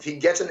 If he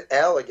gets an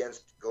L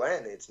against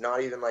Glenn, it's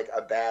not even like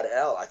a bad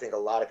L. I think a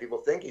lot of people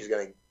think he's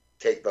going to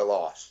take the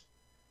loss.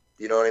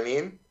 You know what I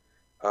mean?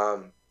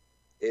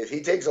 If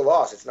he takes a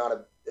loss, it's not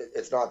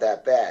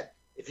that bad.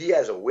 If he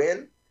has a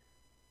win,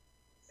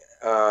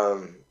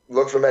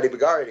 look for Mehdi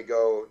Bagari to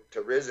go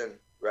to Risen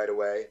right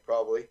away,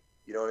 probably.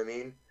 You know what I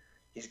mean?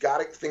 He's got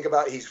to think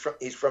about he's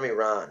from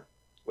Iran,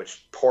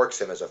 which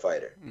porks him as a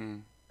fighter.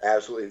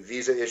 Absolutely.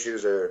 Visa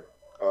issues are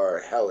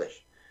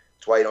hellish.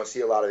 That's why you don't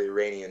see a lot of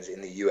Iranians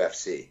in the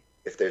UFC,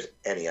 if there's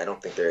any. I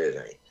don't think there is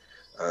any.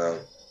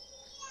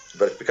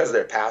 But it's because of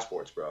their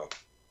passports, bro.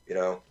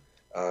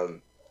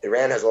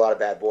 Iran has a lot of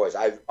bad boys.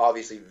 I've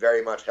obviously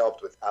very much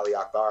helped with Ali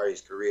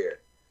Akbari's career,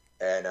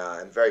 and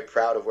I'm very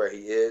proud of where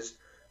he is.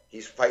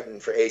 He's fighting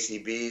for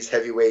ACB's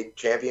heavyweight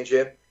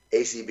championship.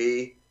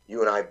 ACB,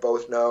 you and I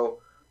both know,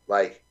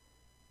 like,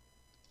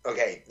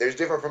 okay, there's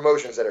different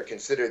promotions that are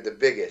considered the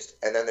biggest,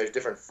 and then there's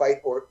different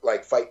fight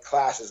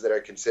classes that are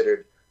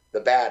considered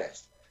the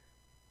baddest.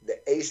 The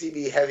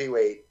ACB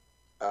heavyweight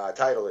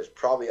title is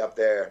probably up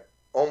there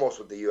almost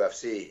with the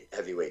UFC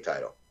heavyweight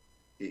title.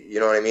 You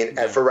know what I mean?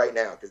 Yeah. And for right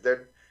now, because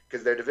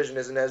their division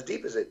isn't as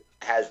deep as it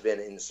has been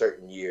in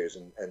certain years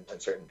and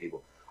certain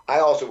people. I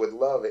also would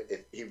love it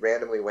if he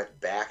randomly went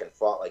back and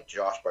fought like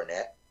Josh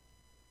Barnett.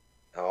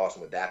 How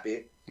awesome would that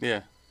be?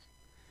 Yeah.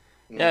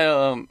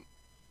 Yeah,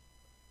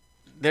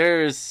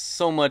 there's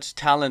so much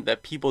talent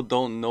that people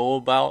don't know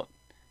about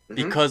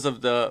because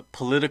of the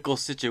political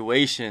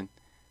situation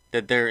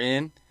that they're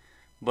in.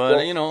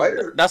 But,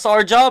 that's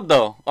our job,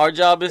 though. Our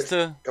job is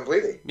to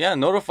completely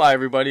notify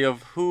everybody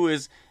of who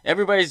is.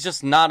 Everybody's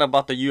just not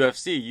about the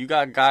UFC. You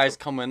got guys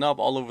coming up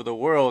all over the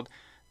world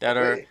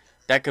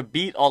that could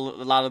beat a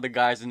lot of the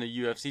guys in the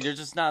UFC. They're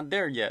just not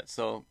there yet.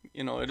 So,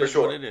 it is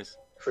what it is.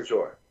 For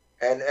sure.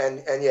 And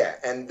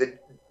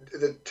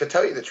to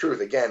tell you the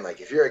truth, again,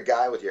 like, if you're a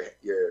guy with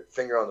your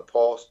finger on the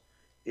pulse,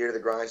 ear to the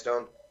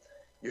grindstone,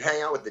 you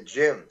hang out with the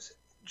gyms.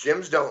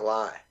 Gyms don't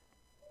lie.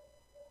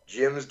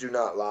 Gyms do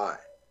not lie.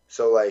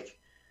 So, like,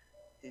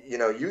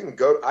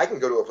 I can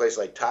go to a place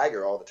like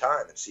Tiger all the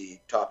time and see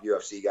top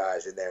UFC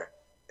guys in there.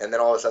 And then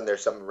all of a sudden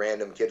there's some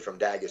random kid from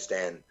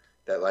Dagestan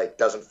that, like,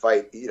 doesn't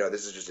fight.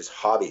 This is just his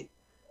hobby.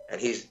 And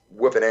he's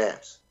whooping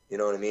ass. You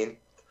know what I mean?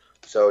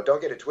 So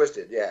don't get it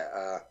twisted.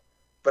 Yeah.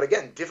 But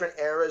again, different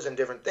eras and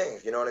different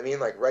things. You know what I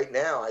mean? Like, right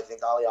now, I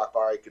think Ali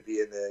Akbari could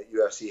be in the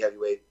UFC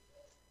heavyweight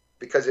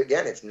because,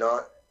 again, it's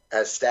not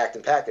as stacked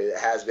and packed as it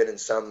has been in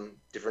some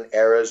different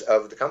eras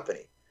of the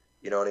company.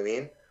 You know what I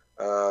mean?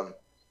 That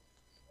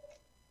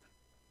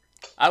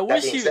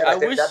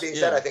being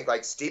said, I think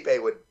like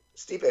Stipe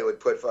would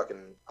put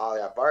fucking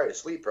Ali Akbari to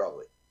sleep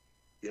probably.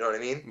 You know what I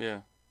mean?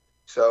 Yeah.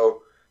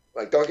 So,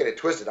 like, don't get it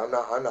twisted. I'm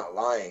not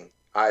lying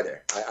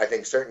either. I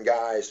think certain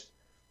guys,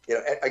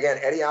 again,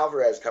 Eddie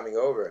Alvarez coming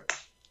over.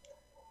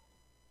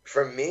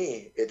 For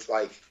me, it's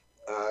like,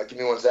 give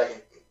me 1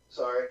 second.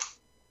 Sorry.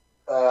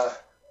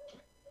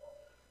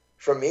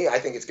 For me, I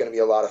think it's going to be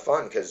a lot of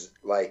fun because,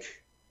 like,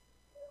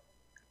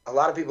 a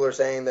lot of people are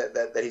saying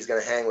that he's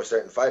going to hang with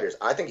certain fighters.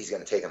 I think he's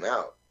going to take them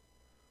out.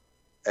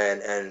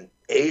 And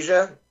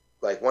Asia,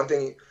 like, one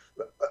thing,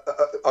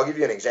 I'll give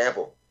you an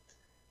example.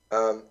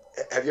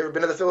 Have you ever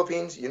been to the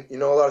Philippines? You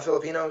know a lot of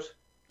Filipinos?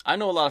 I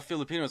know a lot of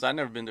Filipinos. I've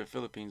never been to the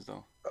Philippines,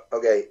 though.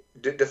 Okay.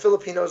 Do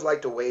Filipinos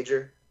like to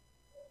wager?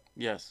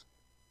 Yes.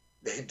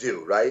 They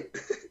do, right?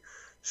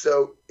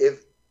 So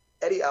if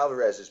Eddie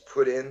Alvarez is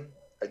put in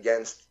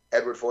against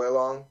Edward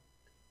Foyalong,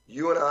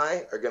 You and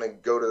I are going to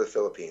go to the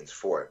Philippines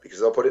for it because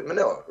they'll put it in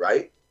Manila,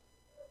 right?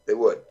 They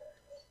would.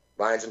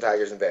 Lions and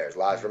Tigers and Bears,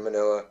 live from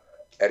Manila.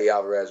 Eddie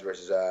Alvarez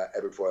versus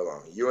Edward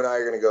Foylong. You and I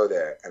are going to go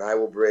there, and I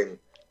will bring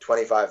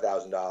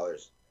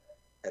 $25,000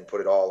 and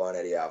put it all on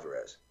Eddie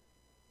Alvarez.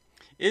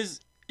 Is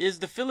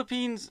the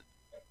Philippines,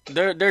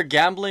 their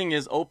gambling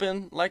is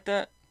open like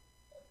that?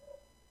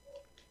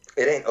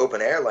 It ain't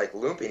open air like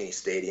Lumpini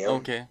Stadium.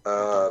 Okay.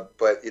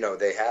 But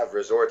they have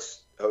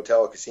resorts,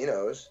 hotel,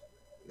 casinos.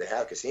 They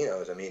have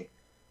casinos. I mean,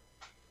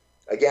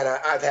 again,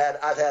 I've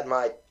had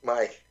my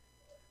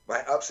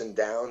ups and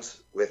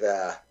downs with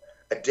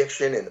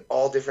addiction and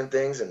all different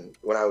things. And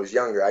when I was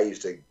younger, I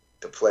used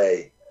to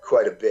play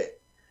quite a bit.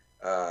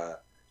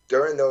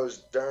 During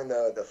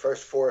the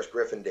first Forrest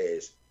Griffin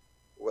days,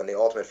 when the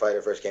Ultimate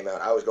Fighter first came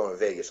out, I was going to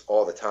Vegas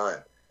all the time,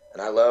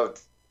 and I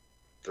loved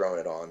throwing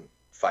it on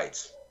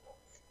fights.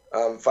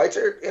 Fights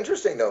are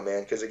interesting though,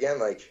 man, because again,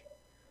 like,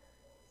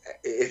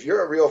 if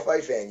you're a real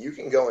fight fan, you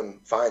can go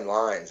and find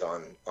lines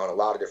on a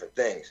lot of different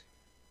things.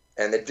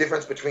 And the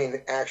difference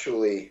between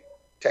actually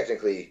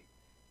technically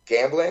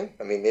gambling,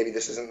 I mean, maybe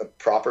this isn't the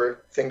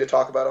proper thing to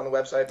talk about on the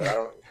website, but I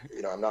don't,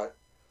 I'm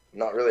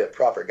not really a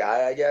proper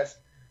guy, I guess.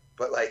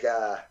 But like,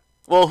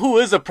 well, who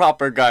is a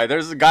proper guy?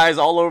 There's guys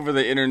all over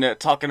the internet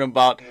talking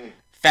about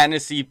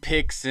fantasy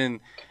picks and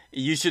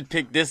you should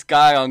pick this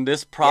guy on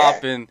this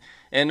prop, yeah.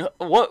 And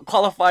what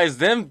qualifies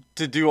them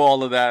to do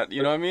all of that?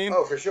 You know what I mean?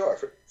 Oh, for sure,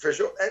 for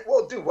sure. And,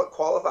 well, dude, what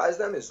qualifies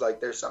them is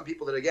like there's some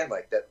people that again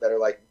like that are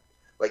like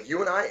you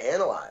and I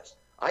analyze.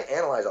 I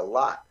analyze a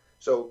lot.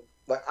 So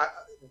like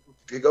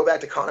to go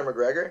back to Conor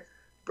McGregor,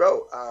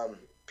 bro.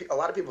 A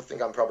lot of people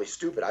think I'm probably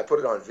stupid. I put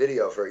it on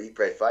video for Eat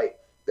Pray Fight.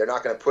 They're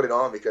not going to put it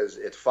on because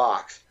it's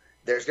Fox.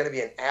 There's going to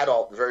be an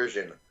adult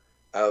version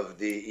of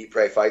the Eat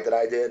Pray Fight that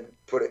I did.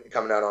 Put it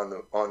coming out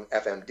on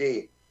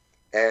FMD.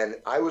 And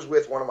I was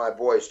with one of my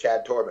boys,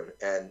 Chad Torben,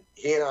 and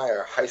he and I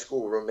are high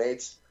school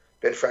roommates,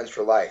 been friends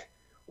for life.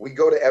 We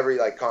go to every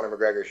like Conor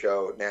McGregor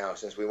show now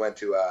since we went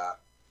to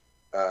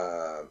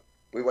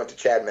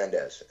Chad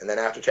Mendez, and then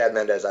after Chad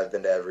Mendez, I've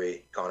been to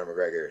every Conor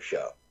McGregor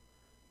show.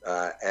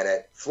 And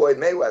at Floyd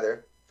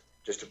Mayweather,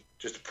 just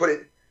to put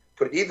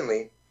it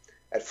evenly,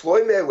 at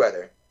Floyd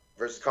Mayweather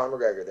versus Conor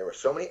McGregor, there were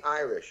so many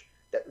Irish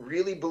that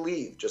really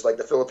believed, just like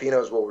the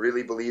Filipinos will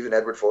really believe in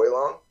Edward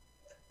Foylong.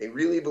 They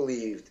really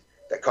believed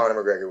that Conor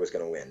McGregor was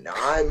going to win. Now,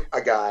 I'm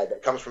a guy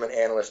that comes from an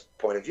analyst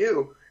point of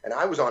view, and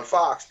I was on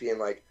Fox being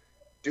like,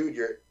 dude,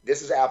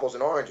 this is apples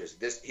and oranges.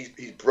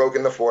 He's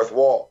broken the fourth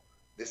wall.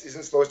 This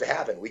isn't supposed to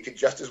happen. We could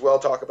just as well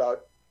talk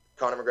about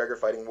Conor McGregor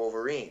fighting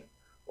Wolverine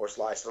or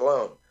Sly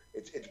Stallone.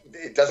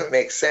 It doesn't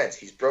make sense.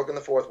 He's broken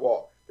the fourth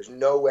wall. There's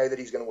no way that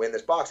he's going to win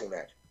this boxing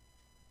match.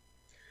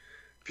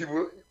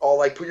 People all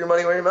like, put your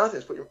money where your mouth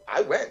is.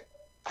 I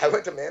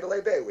went to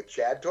Mandalay Bay with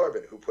Chad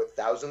Torben, who put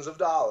thousands of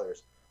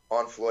dollars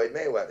on Floyd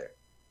Mayweather.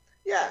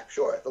 Yeah,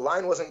 sure, the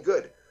line wasn't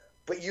good,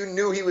 but you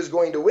knew he was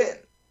going to win.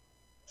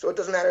 So it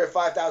doesn't matter if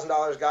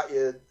 $5,000 got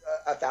you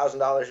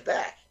 $1,000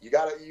 back. You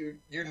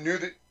knew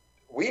that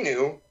we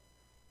knew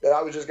that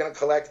I was just going to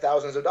collect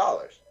thousands of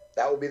dollars.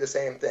 That would be the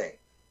same thing,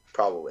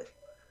 probably,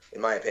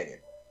 in my opinion.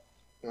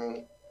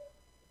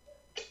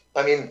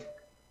 I mean,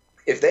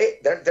 if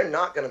they're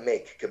not going to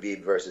make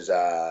Khabib versus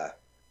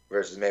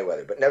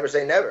Mayweather, but never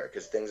say never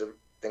because things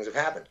have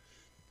happened.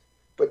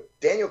 But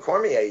Daniel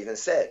Cormier even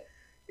said,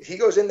 if he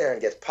goes in there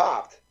and gets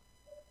popped,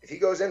 and he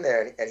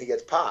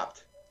gets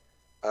popped,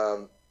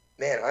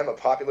 man, I'm a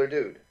popular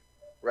dude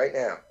right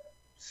now,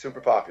 super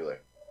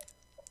popular.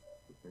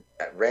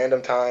 At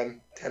random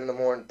time, 10 in the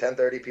morning,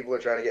 10:30, people are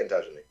trying to get in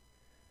touch with me.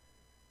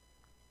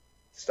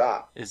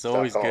 Stop. It's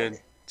always good.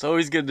 It's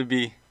always good to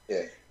be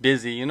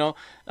busy, you know.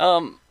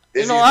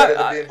 Busy is better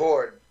than being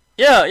bored.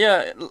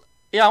 Yeah.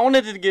 I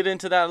wanted to get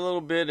into that a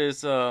little bit.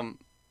 Is a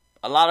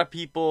lot of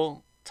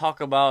people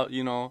talk about,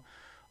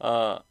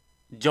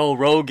 Joe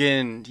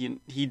Rogan.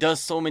 He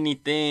does so many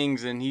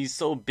things and he's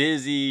so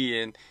busy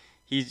and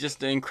he's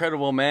just an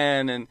incredible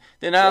man. And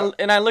then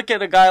I look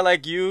at a guy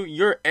like you.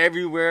 You're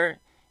everywhere.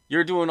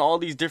 You're doing all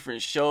these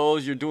different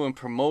shows. You're doing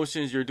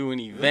promotions. You're doing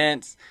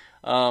events.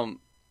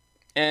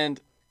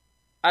 And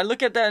I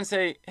look at that and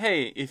say,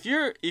 hey, if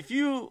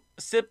you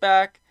sit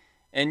back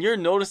and you're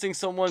noticing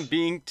someone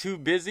being too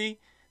busy,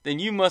 then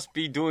you must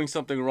be doing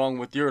something wrong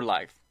with your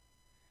life.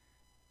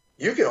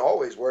 You can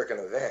always work an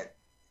event.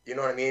 You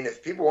know what I mean?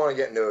 If people want to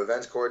get into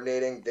events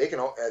coordinating,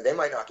 they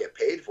might not get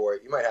paid for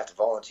it. You might have to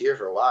volunteer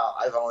for a while.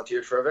 I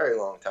volunteered for a very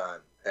long time,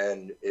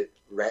 and it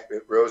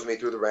rose me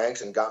through the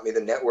ranks and got me the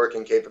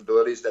networking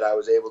capabilities that I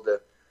was able to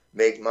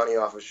make money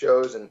off of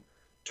shows and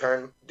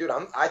turn. Dude,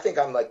 I think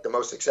I'm like the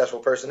most successful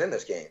person in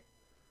this game.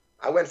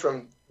 I went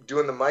from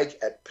doing the mic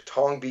at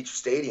Patong Beach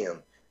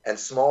Stadium and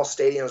small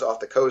stadiums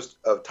off the coast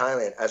of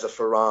Thailand as a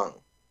farang.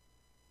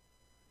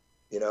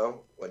 You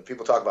know, when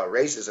people talk about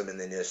racism in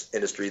this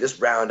industry, this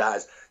brown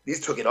eyes,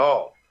 these took it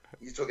all.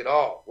 It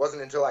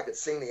wasn't until I could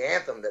sing the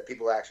anthem that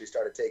people actually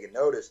started taking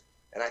notice.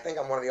 And I think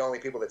I'm one of the only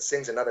people that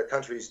sings another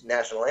country's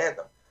national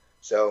anthem.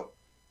 So,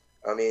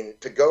 I mean,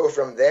 to go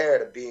from there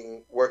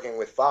to working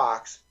with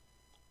Fox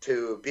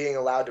to being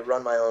allowed to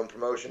run my own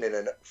promotion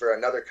for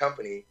another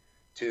company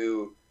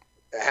to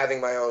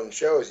having my own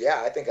shows.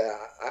 Yeah, I think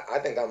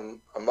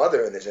I'm a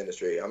mother in this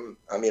industry. I'm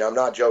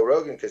not Joe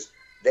Rogan because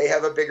they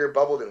have a bigger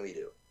bubble than we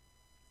do.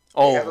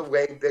 They have a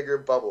way bigger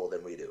bubble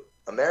than we do.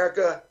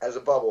 America has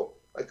a bubble.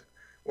 Like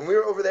when we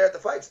were over there at the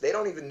fights, they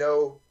don't even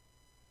know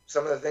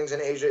some of the things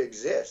in Asia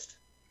exist.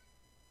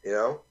 You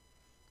know?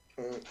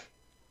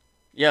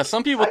 Yeah,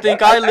 some people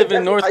think I live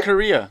in North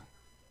Korea.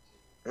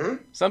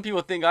 Some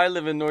people think I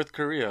live in North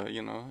Korea,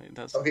 you know.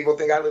 Some people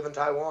think I live in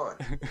Taiwan,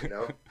 you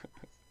know.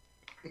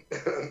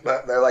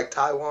 But they're like,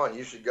 Taiwan,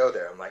 you should go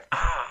there. I'm like,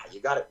 you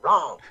got it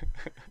wrong.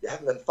 You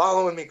haven't been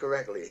following me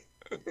correctly.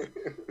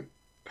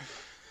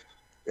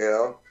 You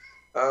know?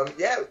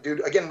 Yeah,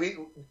 dude, again,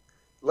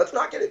 let's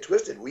not get it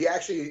twisted. We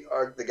actually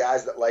are the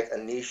guys that like a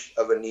niche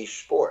of a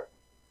niche sport.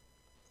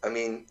 I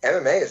mean,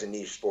 MMA is a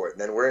niche sport,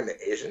 and then we're in the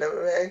Asian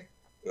MMA?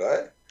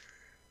 What?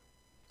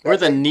 We're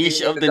the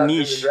niche of the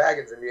niche. And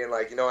Dragons and being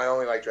like, I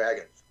only like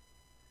dragons.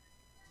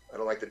 I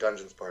don't like the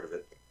dungeons part of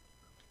it.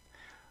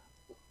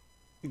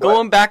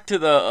 Going back to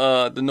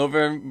the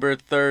November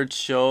 3rd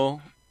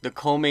show, the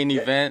co-main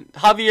event.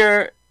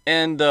 Javier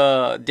and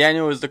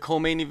Daniel is the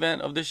co-main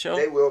event of the show?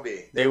 They will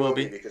be. They will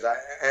be. Because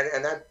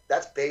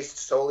that's based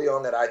solely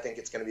on that I think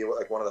it's going to be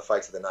like one of the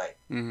fights of the night.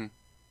 Mm-hmm.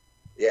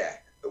 Yeah.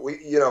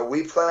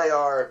 We play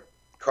our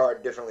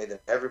card differently than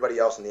everybody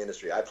else in the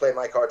industry. I play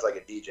my cards like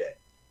a DJ.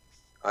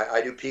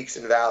 I do peaks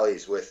and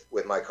valleys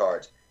with my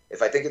cards.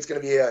 If I think it's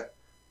going to be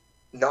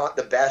not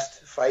the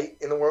best fight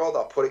in the world,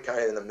 I'll put it kind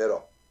of in the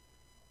middle.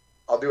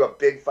 I'll do a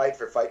big fight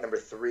for fight number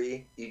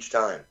 3 each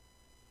time.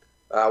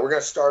 We're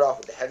going to start off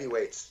with the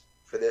heavyweights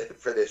for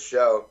this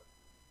show.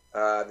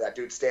 That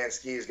dude Stan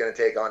Ski is going to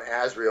take on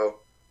Azriel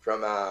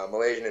from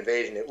Malaysian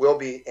Invasion. It will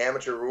be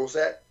amateur rule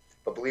set,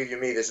 but believe you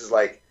me, this is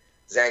like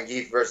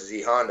Zangief versus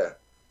E Honda.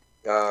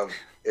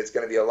 It's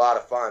going to be a lot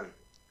of fun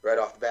right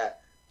off the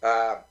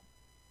bat.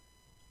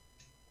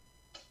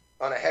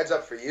 On a heads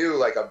up for you,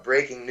 like a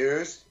breaking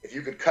news, if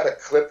you could cut a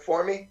clip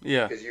for me,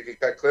 yeah, because you could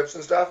cut clips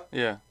and stuff.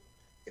 Yeah.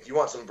 If you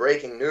want some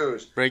breaking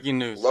news.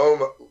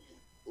 Loma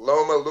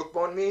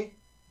Lukbonmi.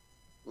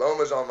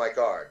 Loma's on my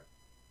card.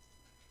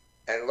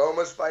 And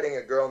Loma's fighting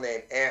a girl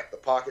named Amp, the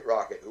Pocket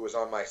Rocket, who was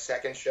on my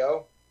second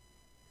show.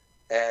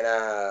 And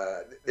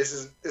this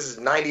is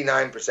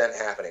 99%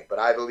 happening, but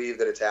I believe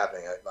that it's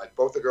happening. Like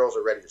both the girls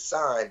are ready to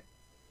sign.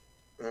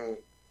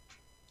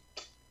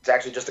 It's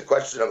actually just a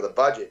question of the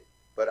budget.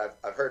 But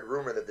I've heard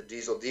rumor that the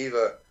Diesel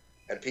Diva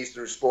and Peace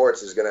Through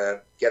Sports is going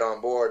to get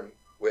on board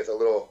with a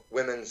little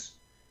women's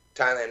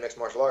Thailand mixed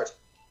martial arts.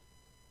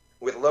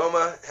 With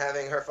Loma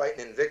having her fight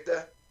in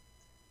Invicta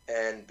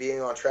and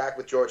being on track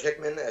with George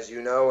Hickman, as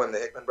you know, and the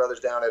Hickman brothers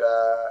down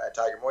at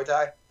Tiger Muay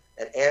Thai,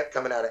 and Ant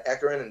coming out of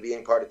Ekeren and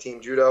being part of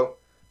Team Judo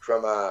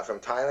from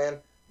Thailand,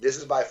 this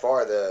is by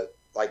far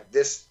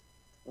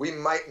we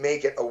might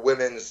make it a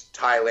women's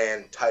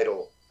Thailand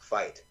title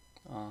fight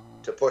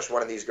to push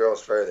one of these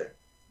girls further.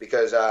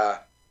 Because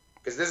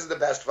this is the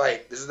best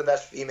fight. This is the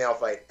best female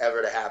fight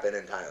ever to happen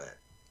in Thailand,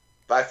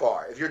 by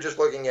far. If you're just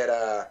looking at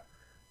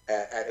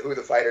who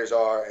the fighters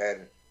are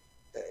and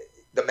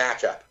the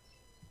matchup,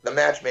 the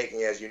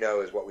matchmaking, as you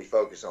know, is what we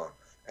focus on.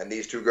 And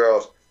these two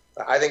girls,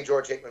 I think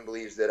George Hickman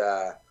believes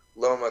that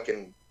Loma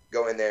can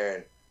go in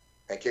there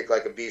and kick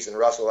like a beast and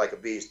wrestle like a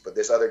beast, but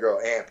this other girl,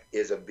 Amp,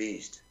 is a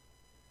beast.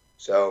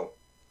 So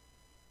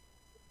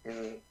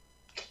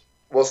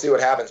we'll see what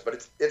happens.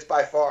 But it's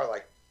by far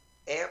like.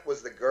 Amp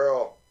was the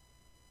girl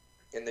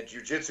in the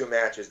jiu-jitsu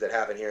matches that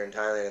happened here in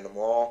Thailand in the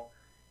mall.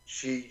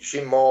 She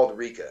mauled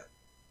Rika.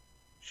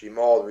 And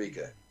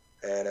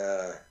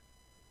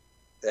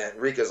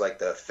Rika's like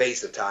the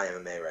face of Thai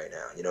MMA right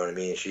now. You know what I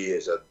mean? She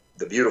is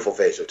the beautiful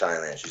face of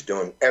Thailand. She's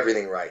doing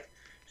everything right.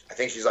 I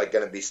think she's like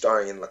going to be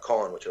starring in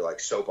Lacan, which are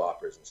like soap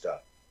operas and stuff.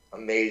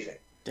 Amazing.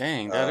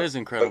 Dang, that is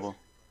incredible.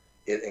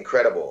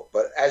 Incredible.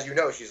 But as you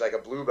know, she's like a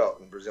blue belt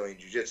in Brazilian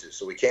jiu-jitsu,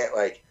 so we can't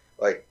like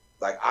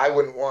I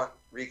wouldn't want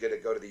Rika to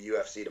go to the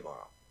UFC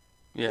tomorrow.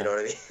 Yeah. You know what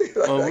I mean?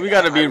 Well, we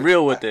got to be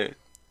real with it.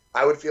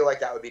 I would feel like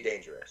that would be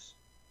dangerous.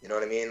 You know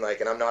what I mean? Like,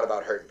 and I'm not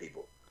about hurting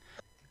people.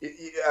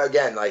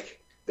 Again,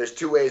 like, there's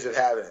two ways of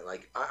having it.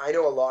 Like, I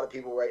know a lot of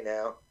people right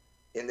now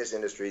in this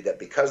industry that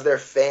because they're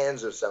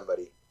fans of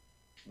somebody,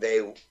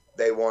 they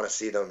want to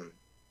see them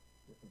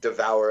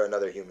devour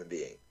another human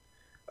being.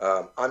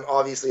 I'm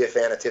obviously a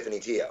fan of Tiffany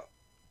Teo.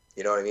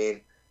 You know what I mean?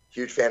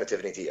 Huge fan of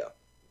Tiffany Teo.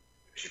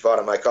 She fought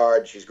on my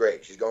card. She's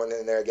great. She's going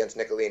in there against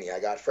Nicolini. I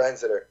got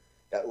friends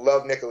that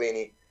love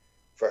Nicolini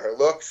for her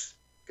looks,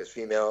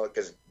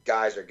 because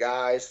guys are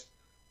guys,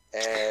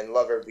 and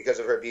love her because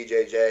of her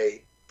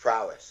BJJ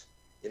prowess.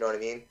 You know what I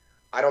mean?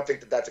 I don't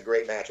think that that's a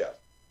great matchup.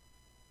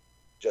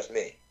 Just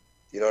me.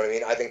 You know what I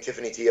mean? I think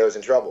Tiffany Teo's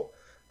in trouble.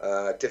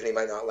 Tiffany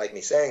might not like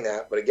me saying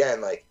that, but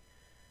again, like,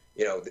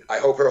 you know, I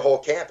hope her whole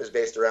camp is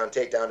based around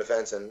takedown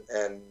defense and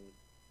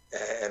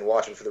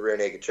watching for the rear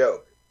naked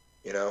choke.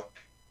 You know?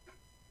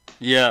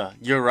 Yeah,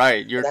 you're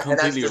right. You're completely and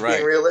that's just right.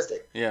 Being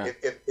realistic. Yeah.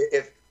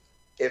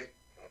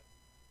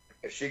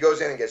 If she goes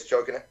in and gets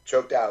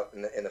choked out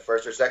in the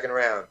first or second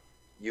round,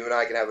 you and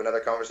I can have another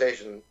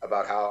conversation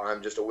about how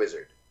I'm just a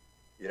wizard,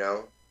 you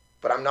know?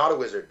 But I'm not a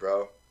wizard,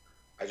 bro.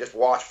 I just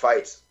watch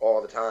fights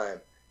all the time,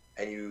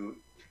 and you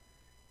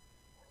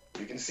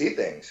can see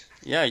things.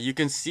 Yeah, you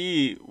can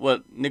see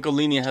what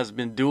Nicolini has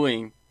been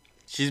doing.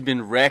 She's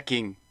been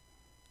wrecking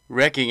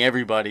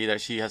everybody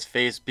that she has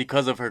faced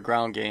because of her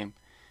ground game,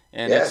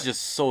 and it's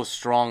just so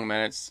strong,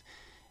 man.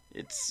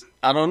 It's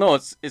I don't know.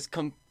 It's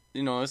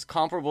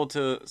comparable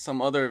to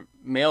some other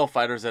male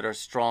fighters that are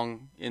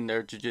strong in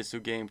their jiu-jitsu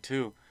game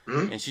too,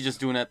 and she's just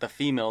doing it at the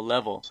female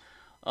level.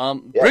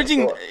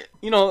 Bridging,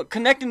 sure.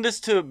 Connecting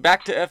this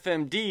back to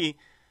FMD,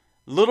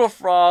 Little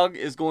Frog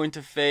is going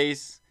to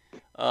face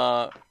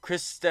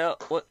Crystal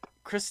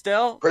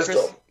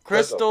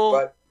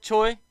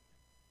Choi.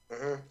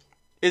 Mm-hmm.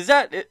 Is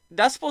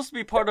that's supposed to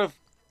be part of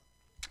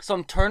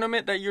some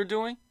tournament that you're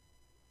doing?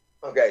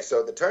 Okay,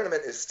 so the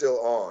tournament is still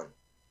on,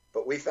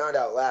 but we found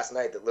out last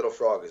night that Little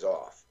Frog is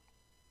off.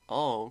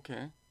 Oh,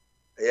 okay.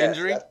 Yeah,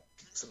 injury? That's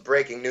some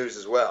breaking news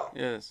as well.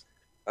 Yes.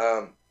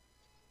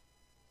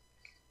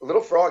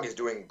 Little Frog is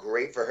doing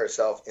great for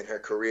herself in her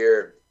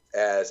career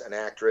as an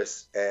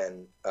actress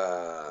and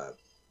a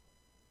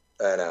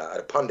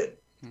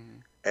pundit. Mm-hmm.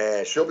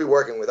 And she'll be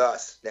working with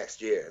us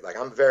next year. Like,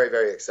 I'm very,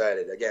 very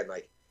excited. Again,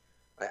 like,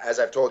 as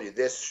I've told you,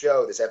 this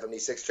show, this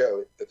FMD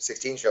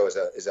 16 show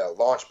is a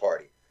launch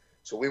party.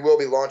 So we will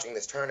be launching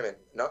this tournament.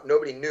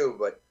 Nobody knew,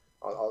 but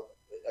I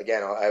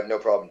have no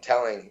problem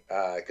telling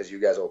because you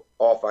guys will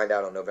all find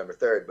out on November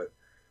 3rd. But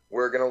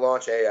we're going to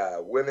launch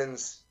a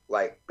women's,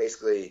 like,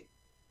 basically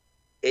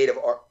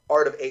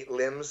Art of 8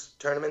 Limbs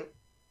tournament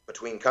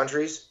between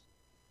countries.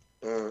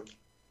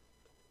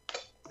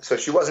 So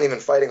she wasn't even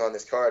fighting on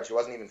this card. She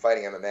wasn't even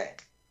fighting MMA.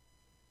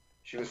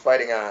 She was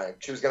fighting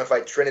she was going to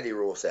fight Trinity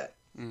rule set,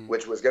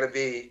 which was going to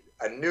be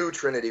a new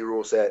Trinity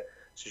rule set.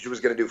 So she was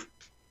going to do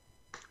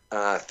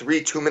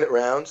 3 2-minute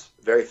rounds,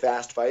 very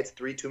fast fights,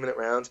 3 2-minute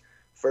rounds.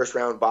 First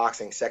round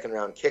boxing, second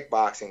round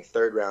kickboxing,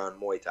 third round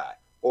Muay Thai,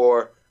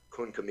 or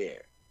Kun Khmer.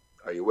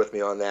 Are you with me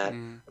on that?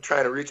 I'm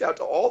trying to reach out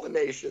to all the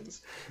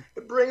nations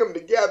and bring them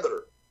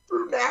together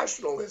through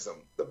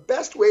nationalism. The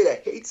best way to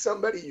hate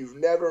somebody you've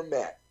never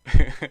met.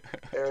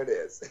 There it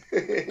is.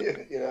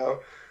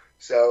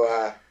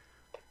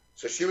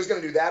 So she was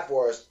going to do that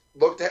for us.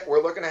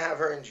 We're looking to have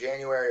her in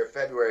January or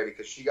February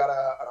because she got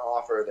an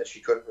offer that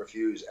she couldn't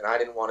refuse, and I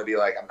didn't want to be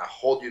like, I'm going to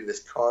hold you to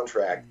this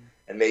contract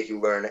and make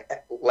you earn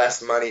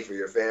less money for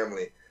your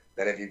family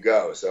than if you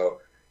go. So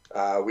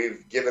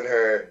we've given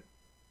her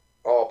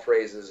all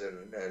praises,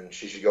 and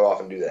she should go off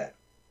and do that.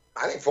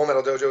 I think Full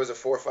Metal Dojo is a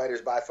for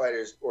fighters by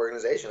fighters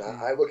organization.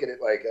 I look at it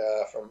like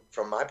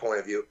from my point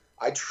of view,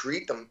 I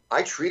treat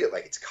it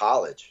like it's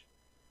college.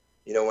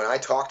 When I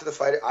talk to the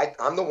fighter,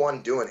 I'm the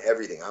one doing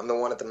everything. I'm the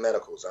one at the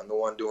medicals. I'm the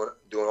one doing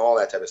all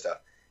that type of stuff.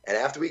 And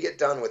after we get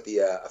done with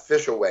the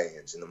official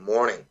weigh-ins in the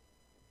morning,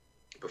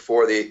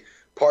 before the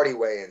party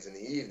weigh-ins in the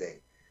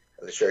evening,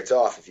 the shirts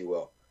off, if you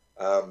will,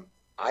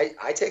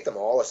 I take them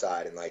all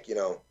aside and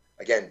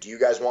again, do you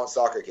guys want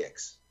soccer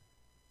kicks?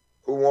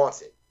 Who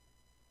wants it?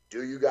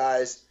 Do you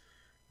guys,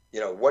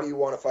 what do you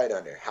want to fight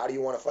under? How do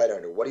you want to fight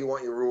under? What do you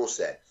want your rule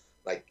set?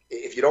 Like,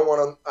 if you don't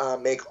want to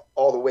make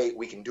all the weight,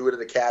 we can do it at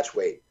a catch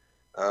weight.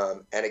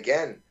 And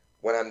again,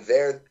 when I'm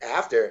there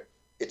after,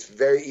 it's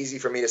very easy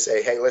for me to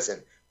say, hey,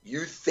 listen,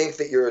 you think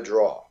that you're a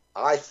draw.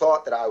 I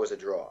thought that I was a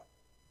draw.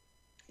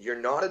 You're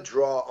not a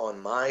draw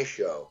on my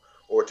show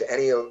or to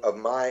any of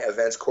my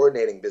events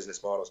coordinating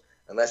business models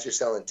unless you're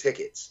selling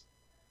tickets.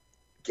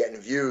 Getting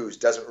views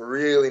doesn't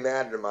really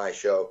matter to my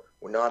show.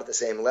 We're not at the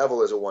same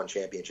level as a one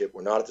championship.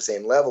 We're not at the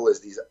same level as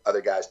these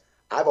other guys.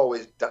 I've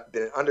always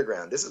been an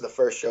underground. This is the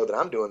first show that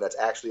I'm doing that's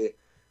actually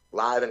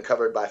live and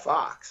covered by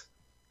Fox.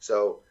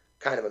 So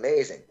kind of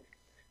amazing.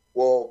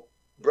 Well,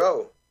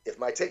 bro, if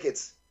my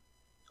tickets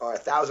are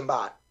 1,000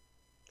 baht,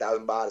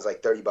 1,000 baht is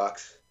like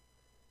 $30,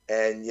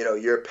 and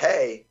your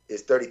pay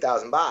is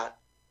 30,000 baht,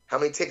 how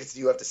many tickets do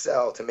you have to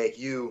sell to make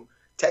you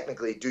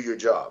technically do your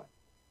job?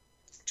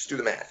 Just do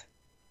the math.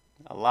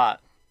 A lot.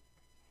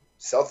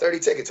 Sell 30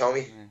 tickets,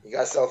 homie. You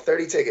got to sell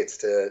 30 tickets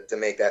to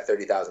make that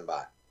 30,000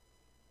 baht.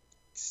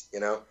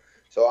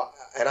 So,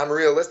 and I'm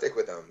realistic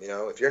with them.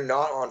 If you're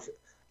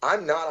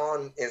I'm not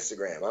on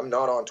Instagram. I'm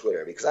not on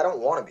Twitter because I don't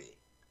want to be,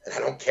 and I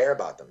don't care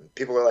about them.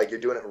 People are like, you're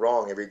doing it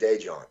wrong every day,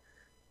 John.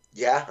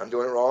 Yeah, I'm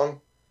doing it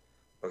wrong.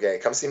 Okay,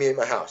 come see me at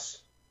my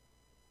house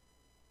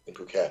in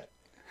Phuket.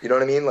 You know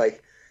what I mean?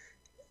 Like,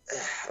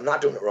 I'm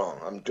not doing it wrong.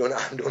 I'm doing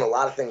a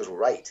lot of things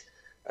right.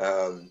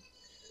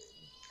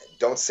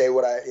 Don't say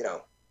what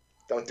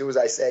don't do as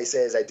I say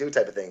as I do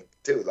type of thing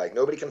too. Like,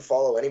 nobody can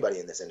follow anybody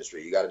in this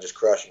industry. You got to just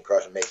crush and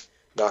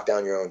knock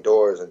down your own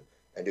doors and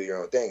do your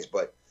own things.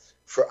 But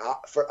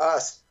for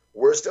us,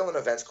 we're still an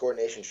events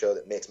coordination show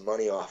that makes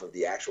money off of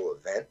the actual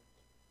event.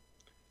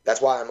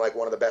 That's why I'm like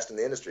one of the best in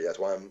the industry. That's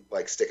why I'm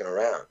like sticking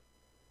around.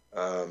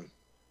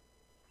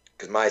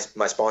 Because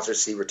my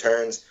sponsors see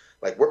returns.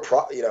 Like, we're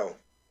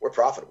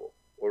profitable.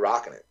 We're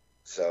rocking it.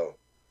 So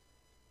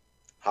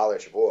holler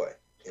at your boy.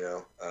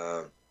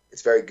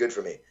 It's very good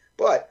for me.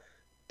 But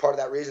part of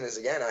that reason is,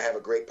 again, I have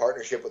a great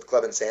partnership with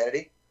Club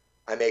Insanity.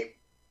 I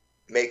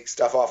make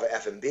stuff off of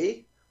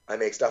FMD. I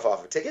make stuff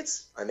off of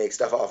tickets. I make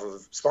stuff off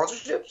of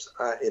sponsorships.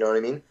 You know what I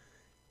mean?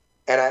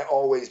 And I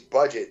always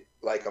budget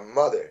like a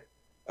mother.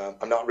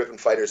 I'm not ripping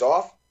fighters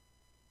off.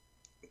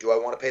 Do I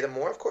want to pay them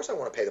more? Of course I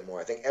want to pay them more.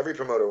 I think every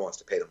promoter wants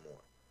to pay them more.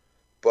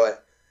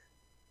 But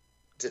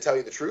to tell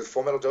you the truth,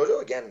 Full Metal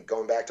Dojo, again,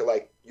 going back to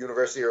like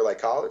university or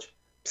like college,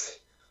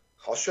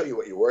 I'll show you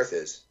what your worth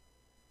is.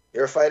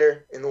 You're a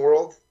fighter in the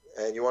world,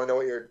 and you want to know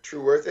what your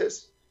true worth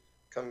is?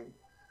 Come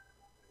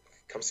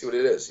see what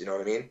it is. You know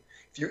what I mean?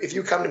 If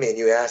you come to me and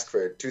you ask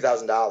for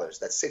 $2,000,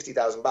 that's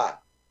 60,000 baht.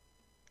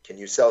 Can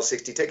you sell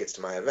 60 tickets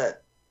to my event?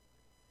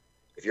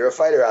 If you're a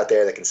fighter out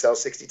there that can sell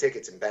 60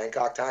 tickets in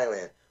Bangkok,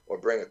 Thailand, or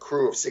bring a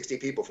crew of 60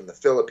 people from the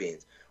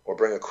Philippines, or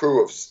bring a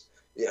crew of,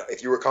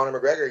 if you were Conor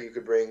McGregor, you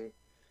could bring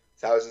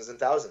thousands and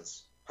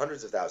thousands,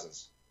 hundreds of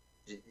thousands.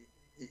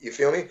 You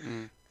feel me?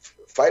 Mm.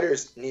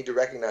 Fighters need to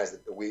recognize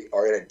that we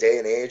are in a day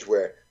and age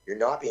where you're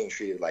not being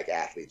treated like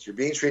athletes. You're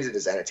being treated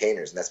as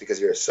entertainers, and that's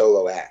because you're a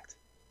solo act.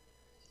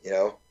 You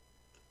know?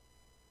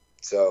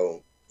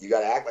 So you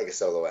got to act like a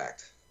solo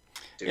act.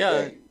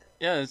 Yeah.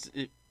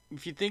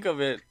 If you think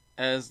of it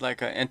as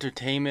like a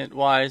entertainment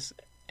wise,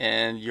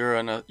 and you're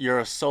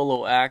a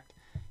solo act,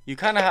 you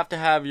kind of have to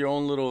have your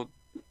own little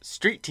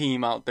street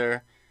team out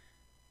there.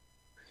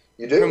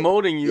 You do.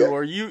 Promoting you,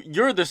 or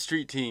you're the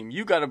street team.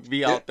 You got to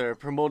be out there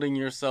promoting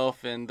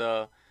yourself and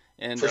for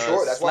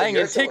sure. That's why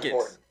you're so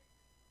important.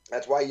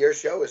 That's why your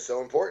show is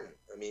so important.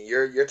 I mean,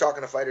 you're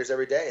talking to fighters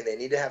every day, and they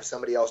need to have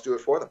somebody else do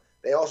it for them.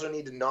 They also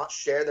need to not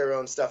share their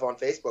own stuff on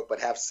Facebook,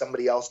 but have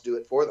somebody else do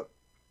it for them.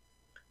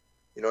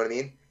 You know what I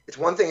mean? It's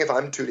one thing if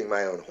I'm tooting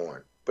my own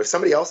horn, but if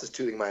somebody else is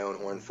tooting my own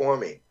horn for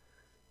me,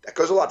 that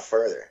goes a lot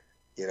further.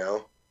 You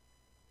know,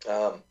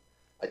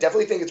 I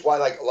definitely think it's why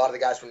like a lot of the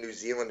guys from New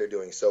Zealand are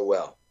doing so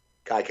well.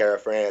 Kai Kara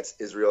France,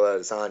 Israel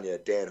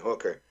Adesanya, Dan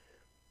Hooker,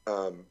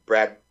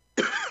 Brad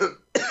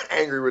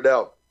Angry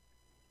Riddell.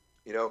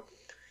 You know,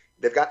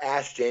 they've got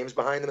Ash James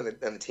behind them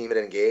and the team at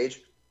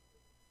Engage.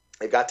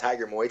 They've got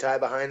Tiger Muay Thai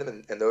behind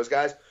them and those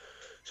guys.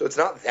 So it's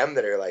not them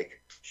that are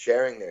like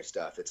sharing their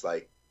stuff. It's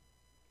like,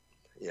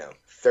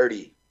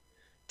 30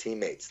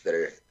 teammates that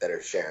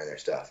are sharing their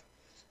stuff.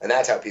 And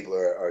that's how people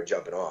are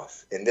jumping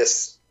off in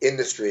this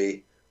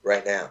industry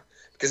right now.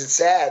 Because it's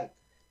sad.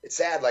 It's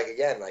sad, like,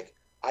 again, like,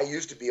 I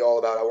used to be all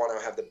about I want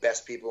to have the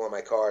best people on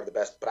my card,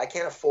 but I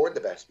can't afford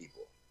the best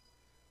people.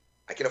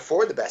 I can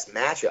afford the best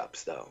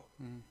matchups, though.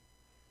 Mm.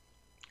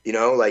 You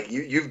know, like,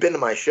 you've been to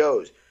my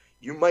shows.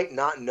 You might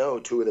not know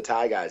two of the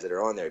Thai guys that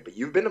are on there, but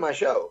you've been to my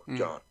show,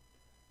 John.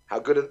 How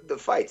good are the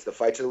fights? The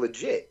fights are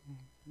legit.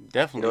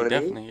 Definitely,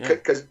 definitely, yeah.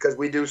 Because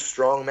we do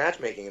strong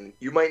matchmaking, and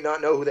you might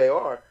not know who they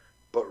are,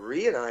 but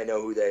Rhea and I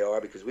know who they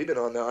are because we've been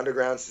on the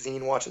underground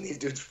scene watching these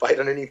dudes fight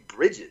underneath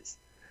bridges.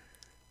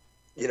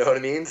 You know what I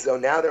mean? So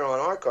now they're on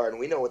our card, and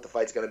we know what the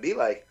fight's going to be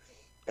like.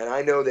 And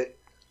I know that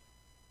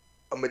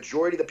a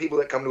majority of the people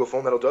that come to a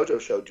Full Metal Dojo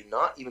show do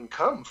not even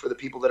come for the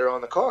people that are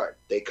on the card.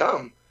 They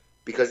come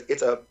because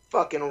it's a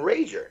fucking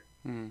rager.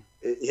 Mm.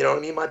 You know what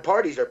I mean? My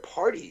parties are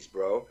parties,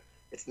 bro.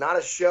 It's not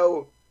a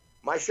show.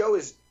 My show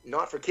is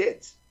not for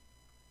kids.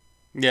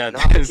 Yeah,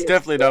 it's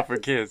definitely not for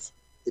kids.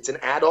 It's an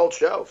adult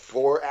show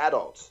for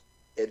adults.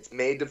 It's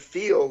made to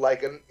feel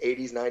like an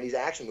 80s, 90s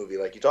action movie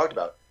like you talked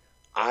about.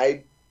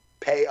 I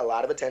pay a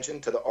lot of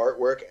attention to the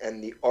artwork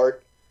and the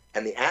art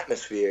and the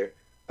atmosphere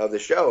of the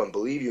show. And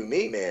believe you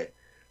me, man,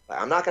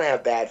 I'm not going to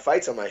have bad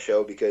fights on my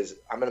show because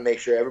I'm going to make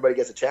sure everybody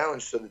gets a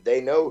challenge so that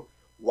they know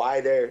why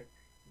they're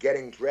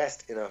getting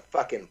dressed in a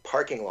fucking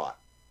parking lot.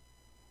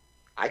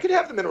 I could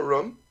have them in a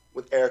room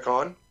with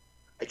aircon.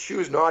 I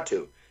choose not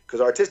to because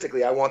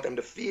artistically I want them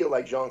to feel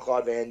like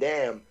Jean-Claude Van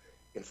Damme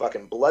in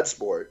fucking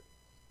Bloodsport.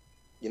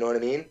 You know what I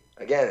mean?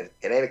 Again,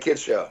 it ain't a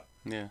kid's show.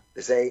 Yeah.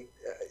 This ain't,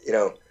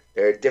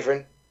 there are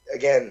different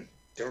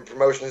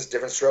promotions,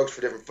 different strokes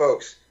for different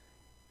folks.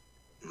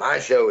 My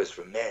show is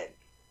for men,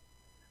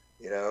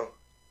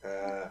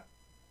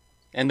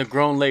 and the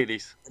grown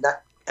ladies.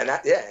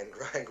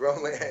 And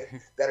grown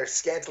ladies that are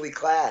scantily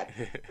clad,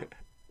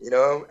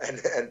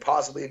 and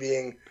possibly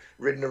being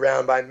ridden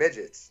around by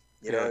midgets.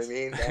 You know what I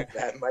mean?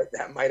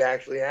 That might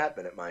actually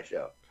happen at my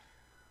show.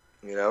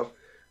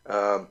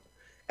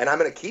 And I'm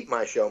going to keep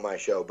my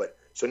show. But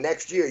so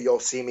next year you'll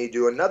see me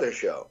do another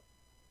show.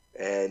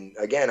 And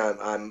again,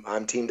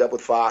 I'm teamed up with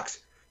Fox,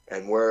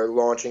 and we're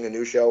launching a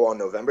new show on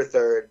November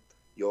 3rd.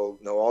 You'll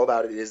know all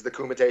about it. It is the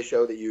Kumite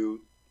show that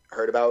you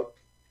heard about,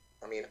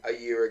 a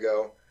year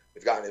ago.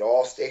 We've gotten it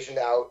all stationed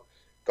out,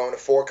 going to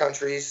 4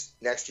 countries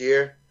next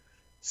year,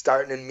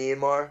 starting in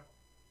Myanmar,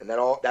 and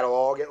that'll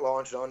all get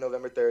launched on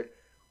November 3rd.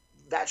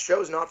 That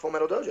show's not Full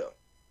Metal Dojo.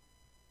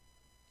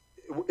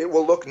 It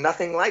will look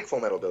nothing like Full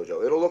Metal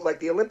Dojo. It'll look like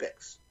the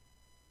Olympics.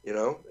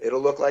 It'll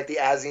look like the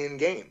ASEAN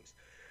Games.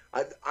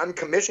 I'm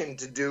commissioned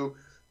to do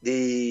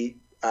the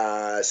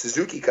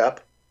Suzuki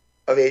Cup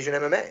of Asian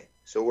MMA.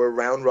 So we're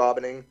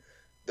round-robining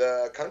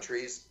the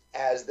countries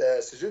as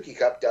the Suzuki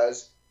Cup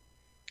does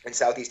in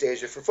Southeast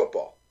Asia for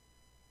football.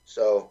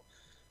 So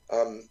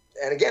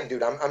And again,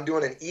 dude, I'm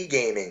doing an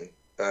e-gaming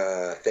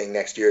thing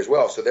next year as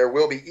well. So there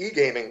will be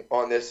e-gaming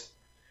on this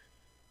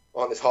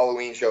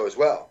Halloween show as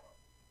well.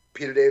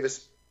 Peter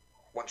Davis,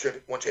 one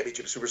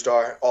championship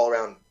superstar, all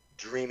around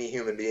dreamy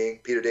human being.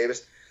 Peter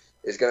Davis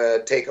is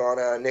gonna take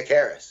on Nick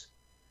Harris,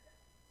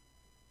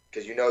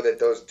 because you know that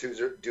those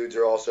dudes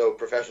are also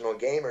professional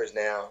gamers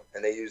now,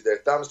 and they use their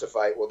thumbs to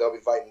fight. Well, they'll be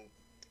fighting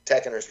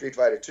Tekken or Street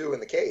Fighter 2 in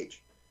the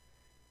cage.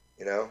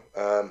 You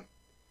know,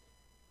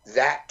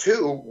 that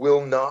too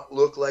will not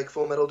look like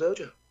Full Metal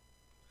Dojo.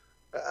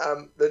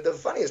 The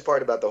funniest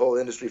part about the whole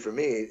industry for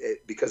me,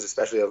 because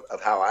especially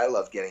of how I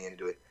love getting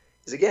into it,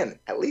 is again,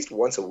 at least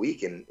once a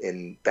week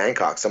in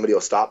Bangkok, somebody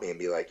will stop me and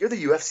be like, "You're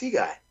the UFC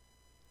guy."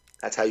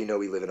 That's how you know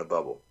we live in a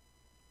bubble.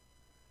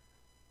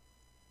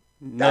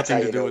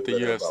 Nothing to do with the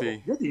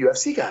UFC. You're the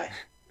UFC guy.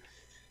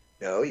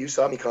 No, you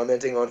saw me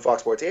commenting on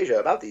Fox Sports Asia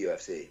about the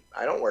UFC.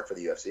 I don't work for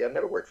the UFC. I've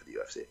never worked for the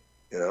UFC.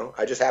 You know,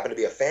 I just happen to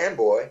be a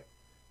fanboy.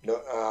 No,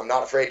 I'm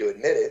not afraid to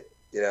admit it.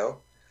 You know,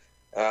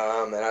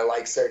 and I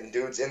like certain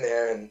dudes in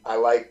there, and I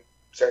like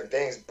certain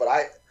things. But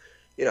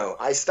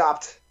I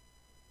stopped.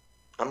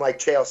 I'm like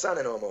Chael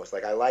Sonnen almost.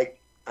 Like I like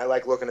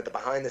looking at the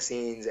behind the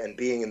scenes and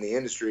being in the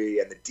industry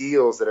and the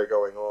deals that are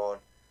going on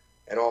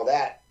and all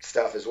that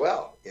stuff as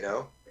well. You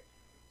know,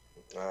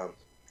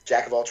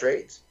 jack of all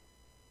trades.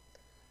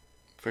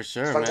 For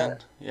sure, man.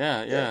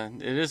 Yeah.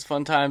 It is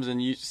fun times,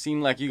 and you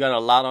seem like you got a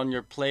lot on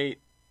your plate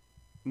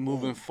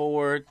moving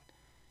forward.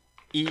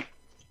 Eat,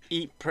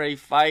 pray,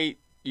 fight.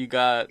 You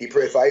got Eat,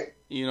 pray, fight.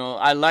 You know,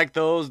 I like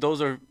those.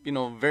 Those are, you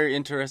know, very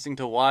interesting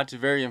to watch.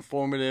 Very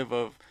informative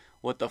of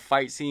what the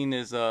fight scene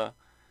is.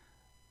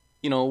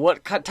 You know,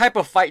 what type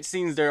of fight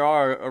scenes there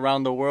are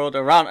around the world.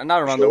 Not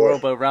around the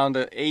world, but around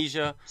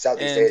Asia.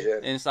 Southeast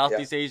Asia. And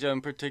Southeast Asia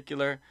in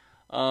particular.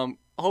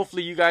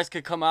 Hopefully you guys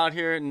could come out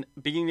here in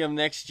the beginning of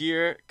next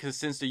year, because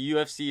since the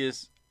UFC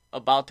is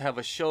about to have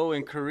a show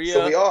in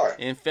Korea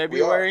in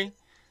February.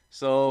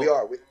 We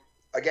are.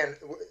 Again,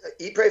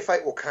 Eat, Pray,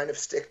 Fight will kind of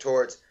stick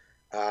towards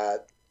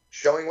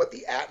showing what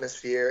the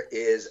atmosphere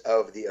is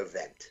of the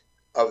event,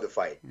 of the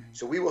fight. Mm-hmm.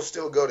 So we will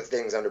still go to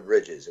things under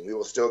bridges, and we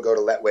will still go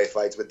to Letway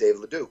fights with Dave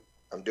Ledoux.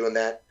 I'm doing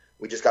that.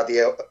 We just got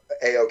the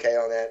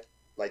AOK on that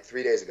like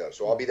 3 days ago,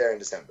 so I'll be there in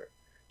December.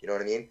 You know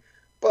what I mean?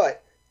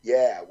 But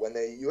yeah, when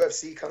the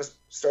UFC kind of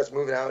starts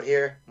moving out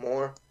here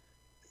more,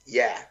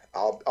 yeah,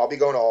 I'll be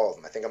going to all of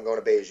them. I think I'm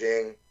going to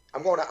Beijing.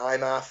 I'm going to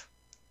IMAF.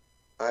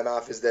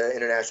 IMAF is the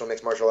International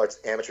Mixed Martial Arts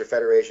Amateur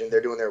Federation.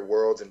 They're doing their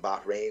Worlds in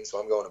Bahrain,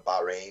 so I'm going to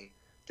Bahrain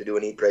to do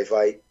an Eat, Pray,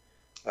 Fight.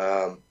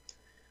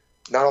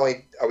 Not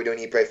only are we doing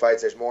Eat, Pray,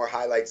 Fights, there's more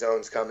highlight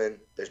zones coming.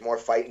 There's more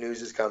fight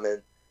news is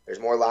coming. There's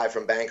more live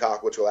from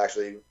Bangkok, which will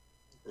actually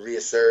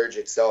resurge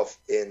itself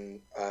in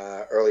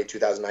early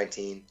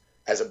 2019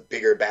 as a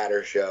bigger,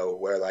 badder show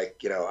where, like,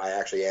 you know, I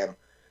actually am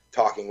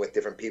talking with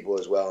different people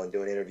as well and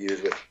doing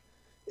interviews with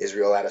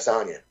Israel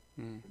Adesanya,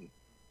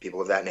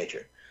 people of that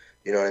nature.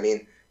 You know what I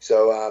mean?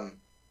 So,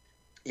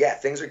 yeah,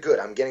 things are good.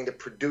 I'm getting to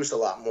produce a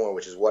lot more,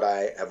 which is what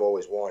I have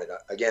always wanted.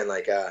 Again,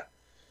 like,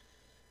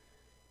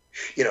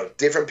 you know,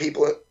 different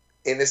people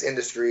in this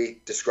industry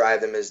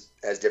describe them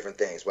as different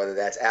things, whether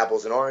that's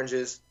apples and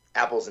oranges,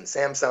 apples and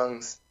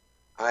Samsungs.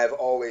 I've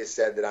always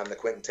said that I'm the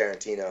Quentin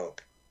Tarantino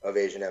of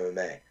Asian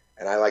MMA.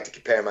 And I like to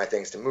compare my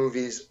things to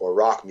movies or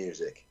rock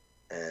music.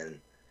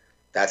 And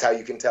that's how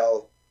you can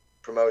tell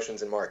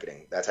promotions and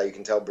marketing. That's how you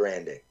can tell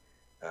branding.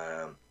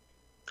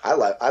 I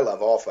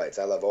love all fights.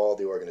 I love all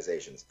the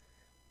organizations.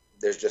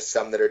 There's just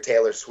some that are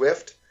Taylor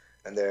Swift,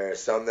 and there are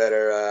some that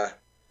are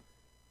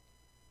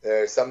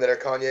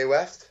Kanye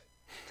West,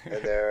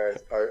 and there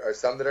are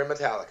some that are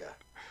Metallica.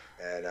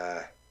 And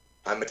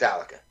I'm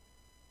Metallica.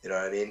 You know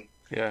what I mean?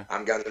 Yeah.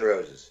 I'm Guns N'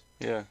 Roses.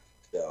 Yeah.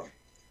 So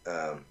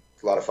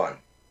it's a lot of fun.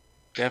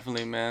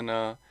 Definitely, man.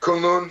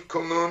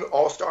 Kunlun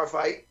All-Star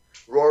Fight,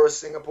 Roar,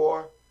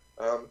 Singapore.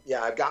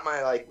 Yeah, I've got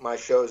my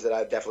shows that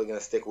I'm definitely going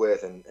to stick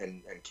with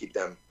and keep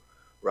them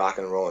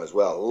rocking and rolling as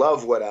well.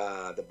 Love what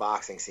the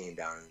boxing scene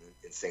down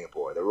in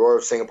Singapore. The Roar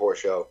of Singapore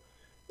show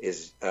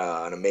is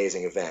an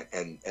amazing event.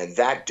 And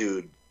that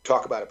dude,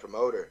 talk about a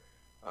promoter.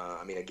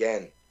 I mean,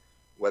 again,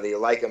 whether you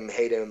like him,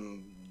 hate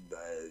him,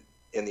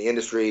 in the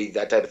industry,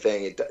 that type of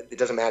thing, it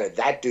doesn't matter.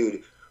 That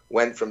dude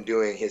went from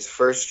doing his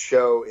first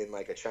show in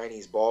like a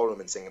Chinese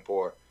ballroom in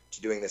Singapore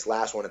to doing this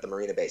last one at the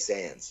Marina Bay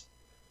Sands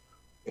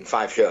in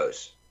 5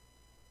 shows.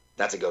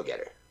 That's a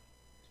go-getter.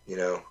 You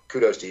know,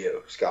 kudos to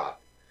you, Scott.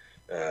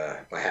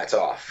 My hat's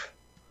off.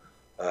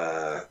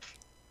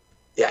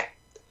 Yeah.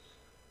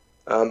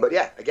 But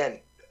yeah, again,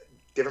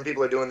 different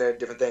people are doing their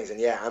different things, and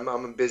yeah, I'm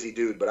a busy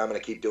dude, but I'm gonna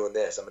keep doing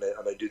this. I'm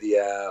gonna do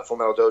the Full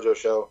Metal Dojo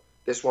show,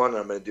 this one.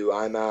 I'm gonna do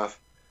IMAF.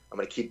 I'm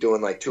gonna keep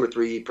doing like 2 or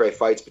 3 Prey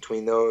fights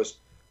between those.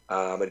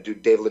 I'm gonna do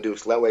Dave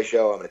Ledoux's Letway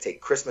show. I'm gonna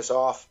take Christmas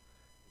off,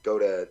 go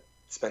to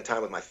spend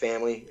time with my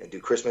family and do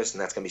Christmas,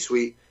 and that's gonna be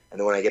sweet. And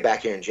then when I get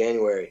back here in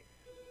January,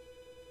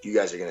 you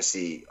guys are gonna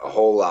see a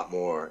whole lot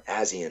more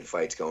ASEAN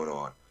fights going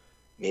on.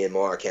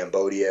 Myanmar,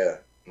 Cambodia,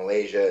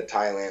 Malaysia,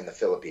 Thailand, the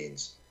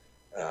Philippines.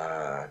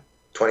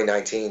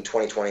 2019,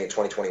 2020, and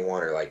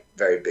 2021 are like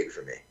very big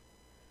for me.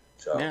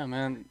 So Yeah,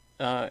 man.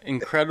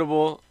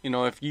 Incredible. You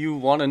know, if you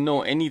want to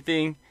know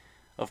anything,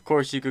 of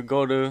course, you could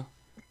go to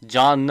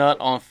Jon Nutt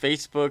on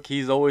Facebook.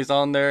 He's always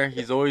on there.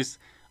 He's always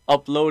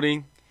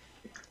uploading,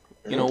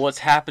 you know, what's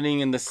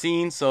happening in the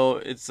scene. So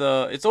it's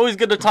always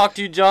good to talk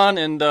to you, John,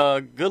 and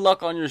good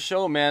luck on your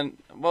show, man.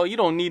 Well, you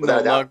don't need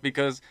without no a luck doubt.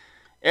 because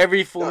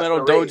every Full No, it's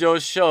Metal been a rage.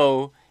 Dojo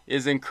show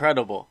is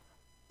incredible.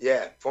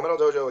 Yeah, Full Metal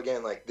Dojo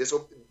again. Like this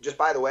will just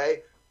by the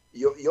way,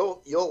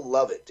 you'll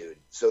love it, dude.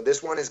 So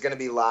this one is going to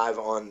be live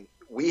on.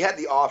 We had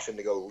the option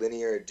to go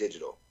linear or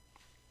digital.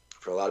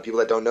 For a lot of people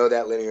that don't know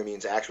that, linear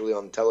means actually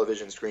on the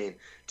television screen.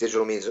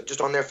 Digital means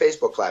just on their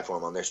Facebook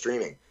platform, on their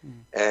streaming.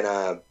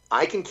 And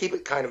I can keep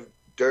it kind of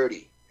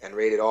dirty and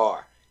rated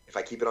R if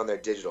I keep it on their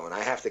digital, and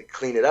I have to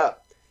clean it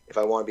up if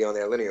I want to be on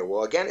their linear.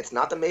 Well, again, it's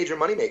not the major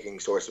money-making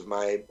source of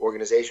my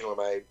organization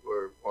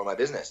or my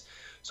business.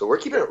 So we're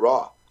keeping it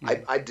raw.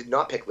 I did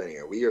not pick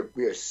linear. We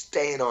are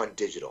staying on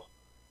digital.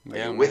 Are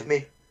you with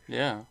me?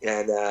 Yeah.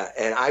 And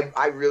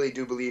I really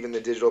do believe in the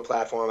digital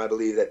platform. I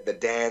believe that the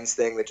dance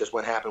thing that just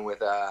happened with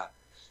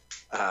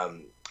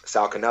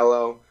Sal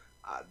Canelo,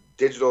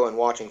 digital and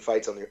watching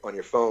fights on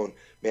your phone.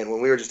 Man,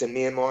 when we were just in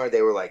Myanmar,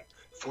 they were like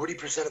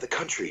 40% of the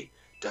country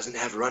doesn't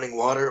have running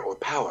water or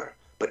power,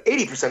 but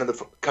 80% of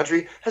the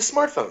country has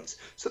smartphones.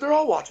 So they're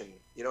all watching.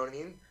 You know what I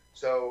mean?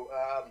 So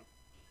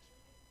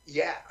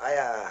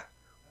yeah,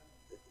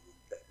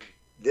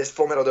 this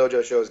Full Metal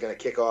Dojo show is going to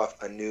kick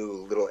off a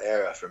new little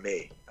era for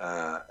me.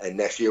 And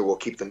next year we'll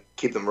keep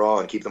them raw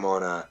and keep them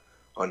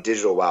on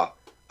digital while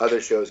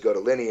other shows go to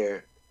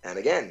linear. And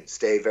again,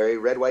 stay very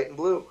red, white, and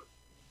blue.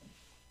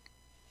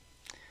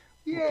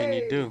 What can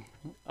you do?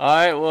 All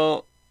right,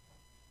 well,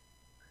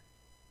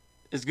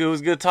 it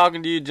was good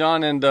talking to you,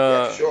 John. And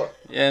Yeah, for sure.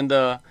 And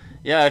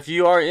yeah, if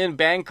you are in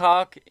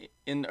Bangkok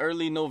in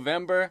early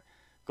November,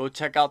 go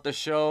check out the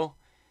show.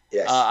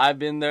 Yes. I've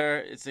been there.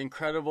 It's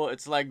incredible.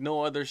 It's like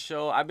no other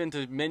show. I've been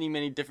to many,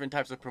 many different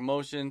types of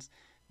promotions,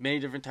 many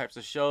different types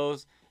of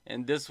shows,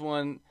 and this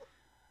one,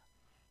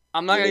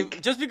 I'm not gonna,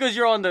 just because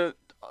you're on the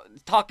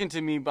talking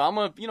to me, but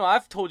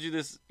I've told you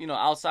this,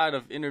 outside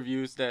of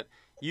interviews that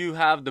you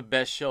have the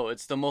best show.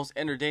 It's the most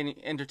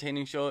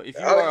entertaining show. If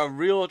you are a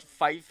real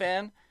fight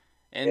fan,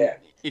 and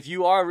if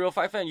you are a real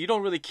fight fan, you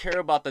don't really care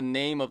about the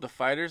name of the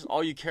fighters.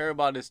 All you care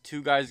about is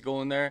two guys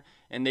going there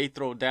and they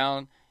throw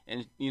down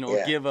and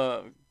give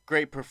a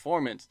great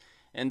performance.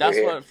 And that's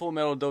what Full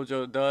Metal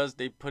Dojo does.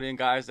 They put in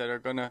guys that are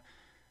gonna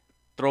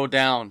throw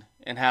down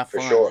and have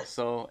fun. For sure.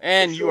 So,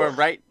 and you are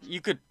right.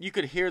 You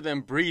could hear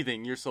them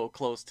breathing. You're so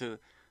close to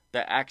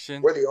the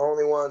action. We're the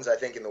only ones, I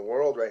think, in the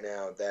world right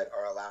now that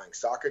are allowing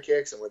soccer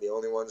kicks, and we're the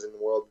only ones in the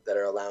world that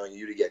are allowing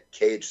you to get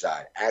cage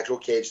side, actual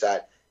cage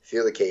side,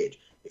 feel the cage.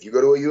 If you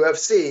go to a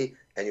UFC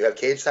and you have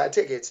cage side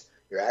tickets,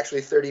 you're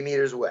actually 30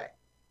 meters away.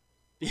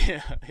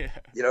 Yeah.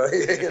 You know what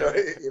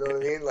I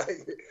mean?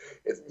 Like,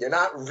 you're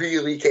not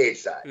really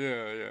cage side.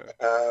 Yeah.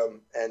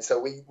 And so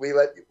we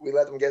let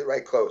them get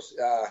right close.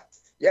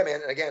 Yeah,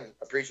 man. And again,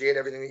 appreciate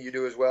everything that you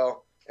do as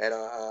well. And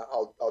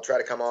I'll try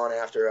to come on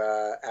after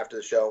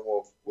the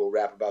show. We'll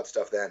rap about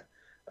stuff then.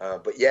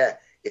 But yeah,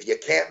 if you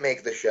can't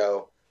make the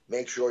show,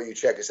 make sure you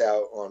check us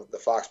out on the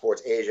Fox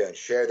Sports Asia and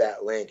share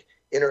that link.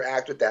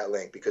 Interact with that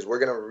link, because we're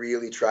gonna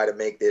really try to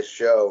make this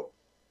show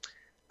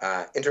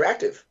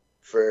interactive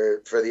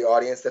for the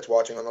audience that's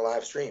watching on the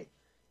live stream.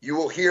 You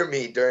will hear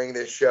me during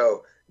this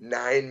show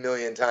 9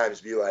 million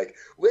times be like,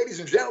 ladies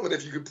and gentlemen,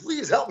 if you could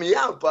please help me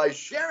out by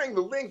sharing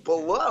the link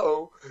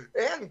below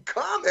and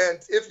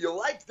comment if you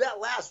liked that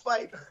last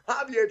fight.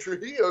 Javier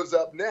Trujillo's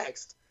up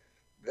next.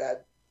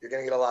 That you're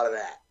going to get a lot of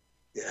that.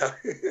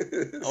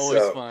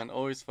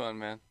 Always fun,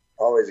 man.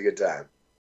 Always a good time.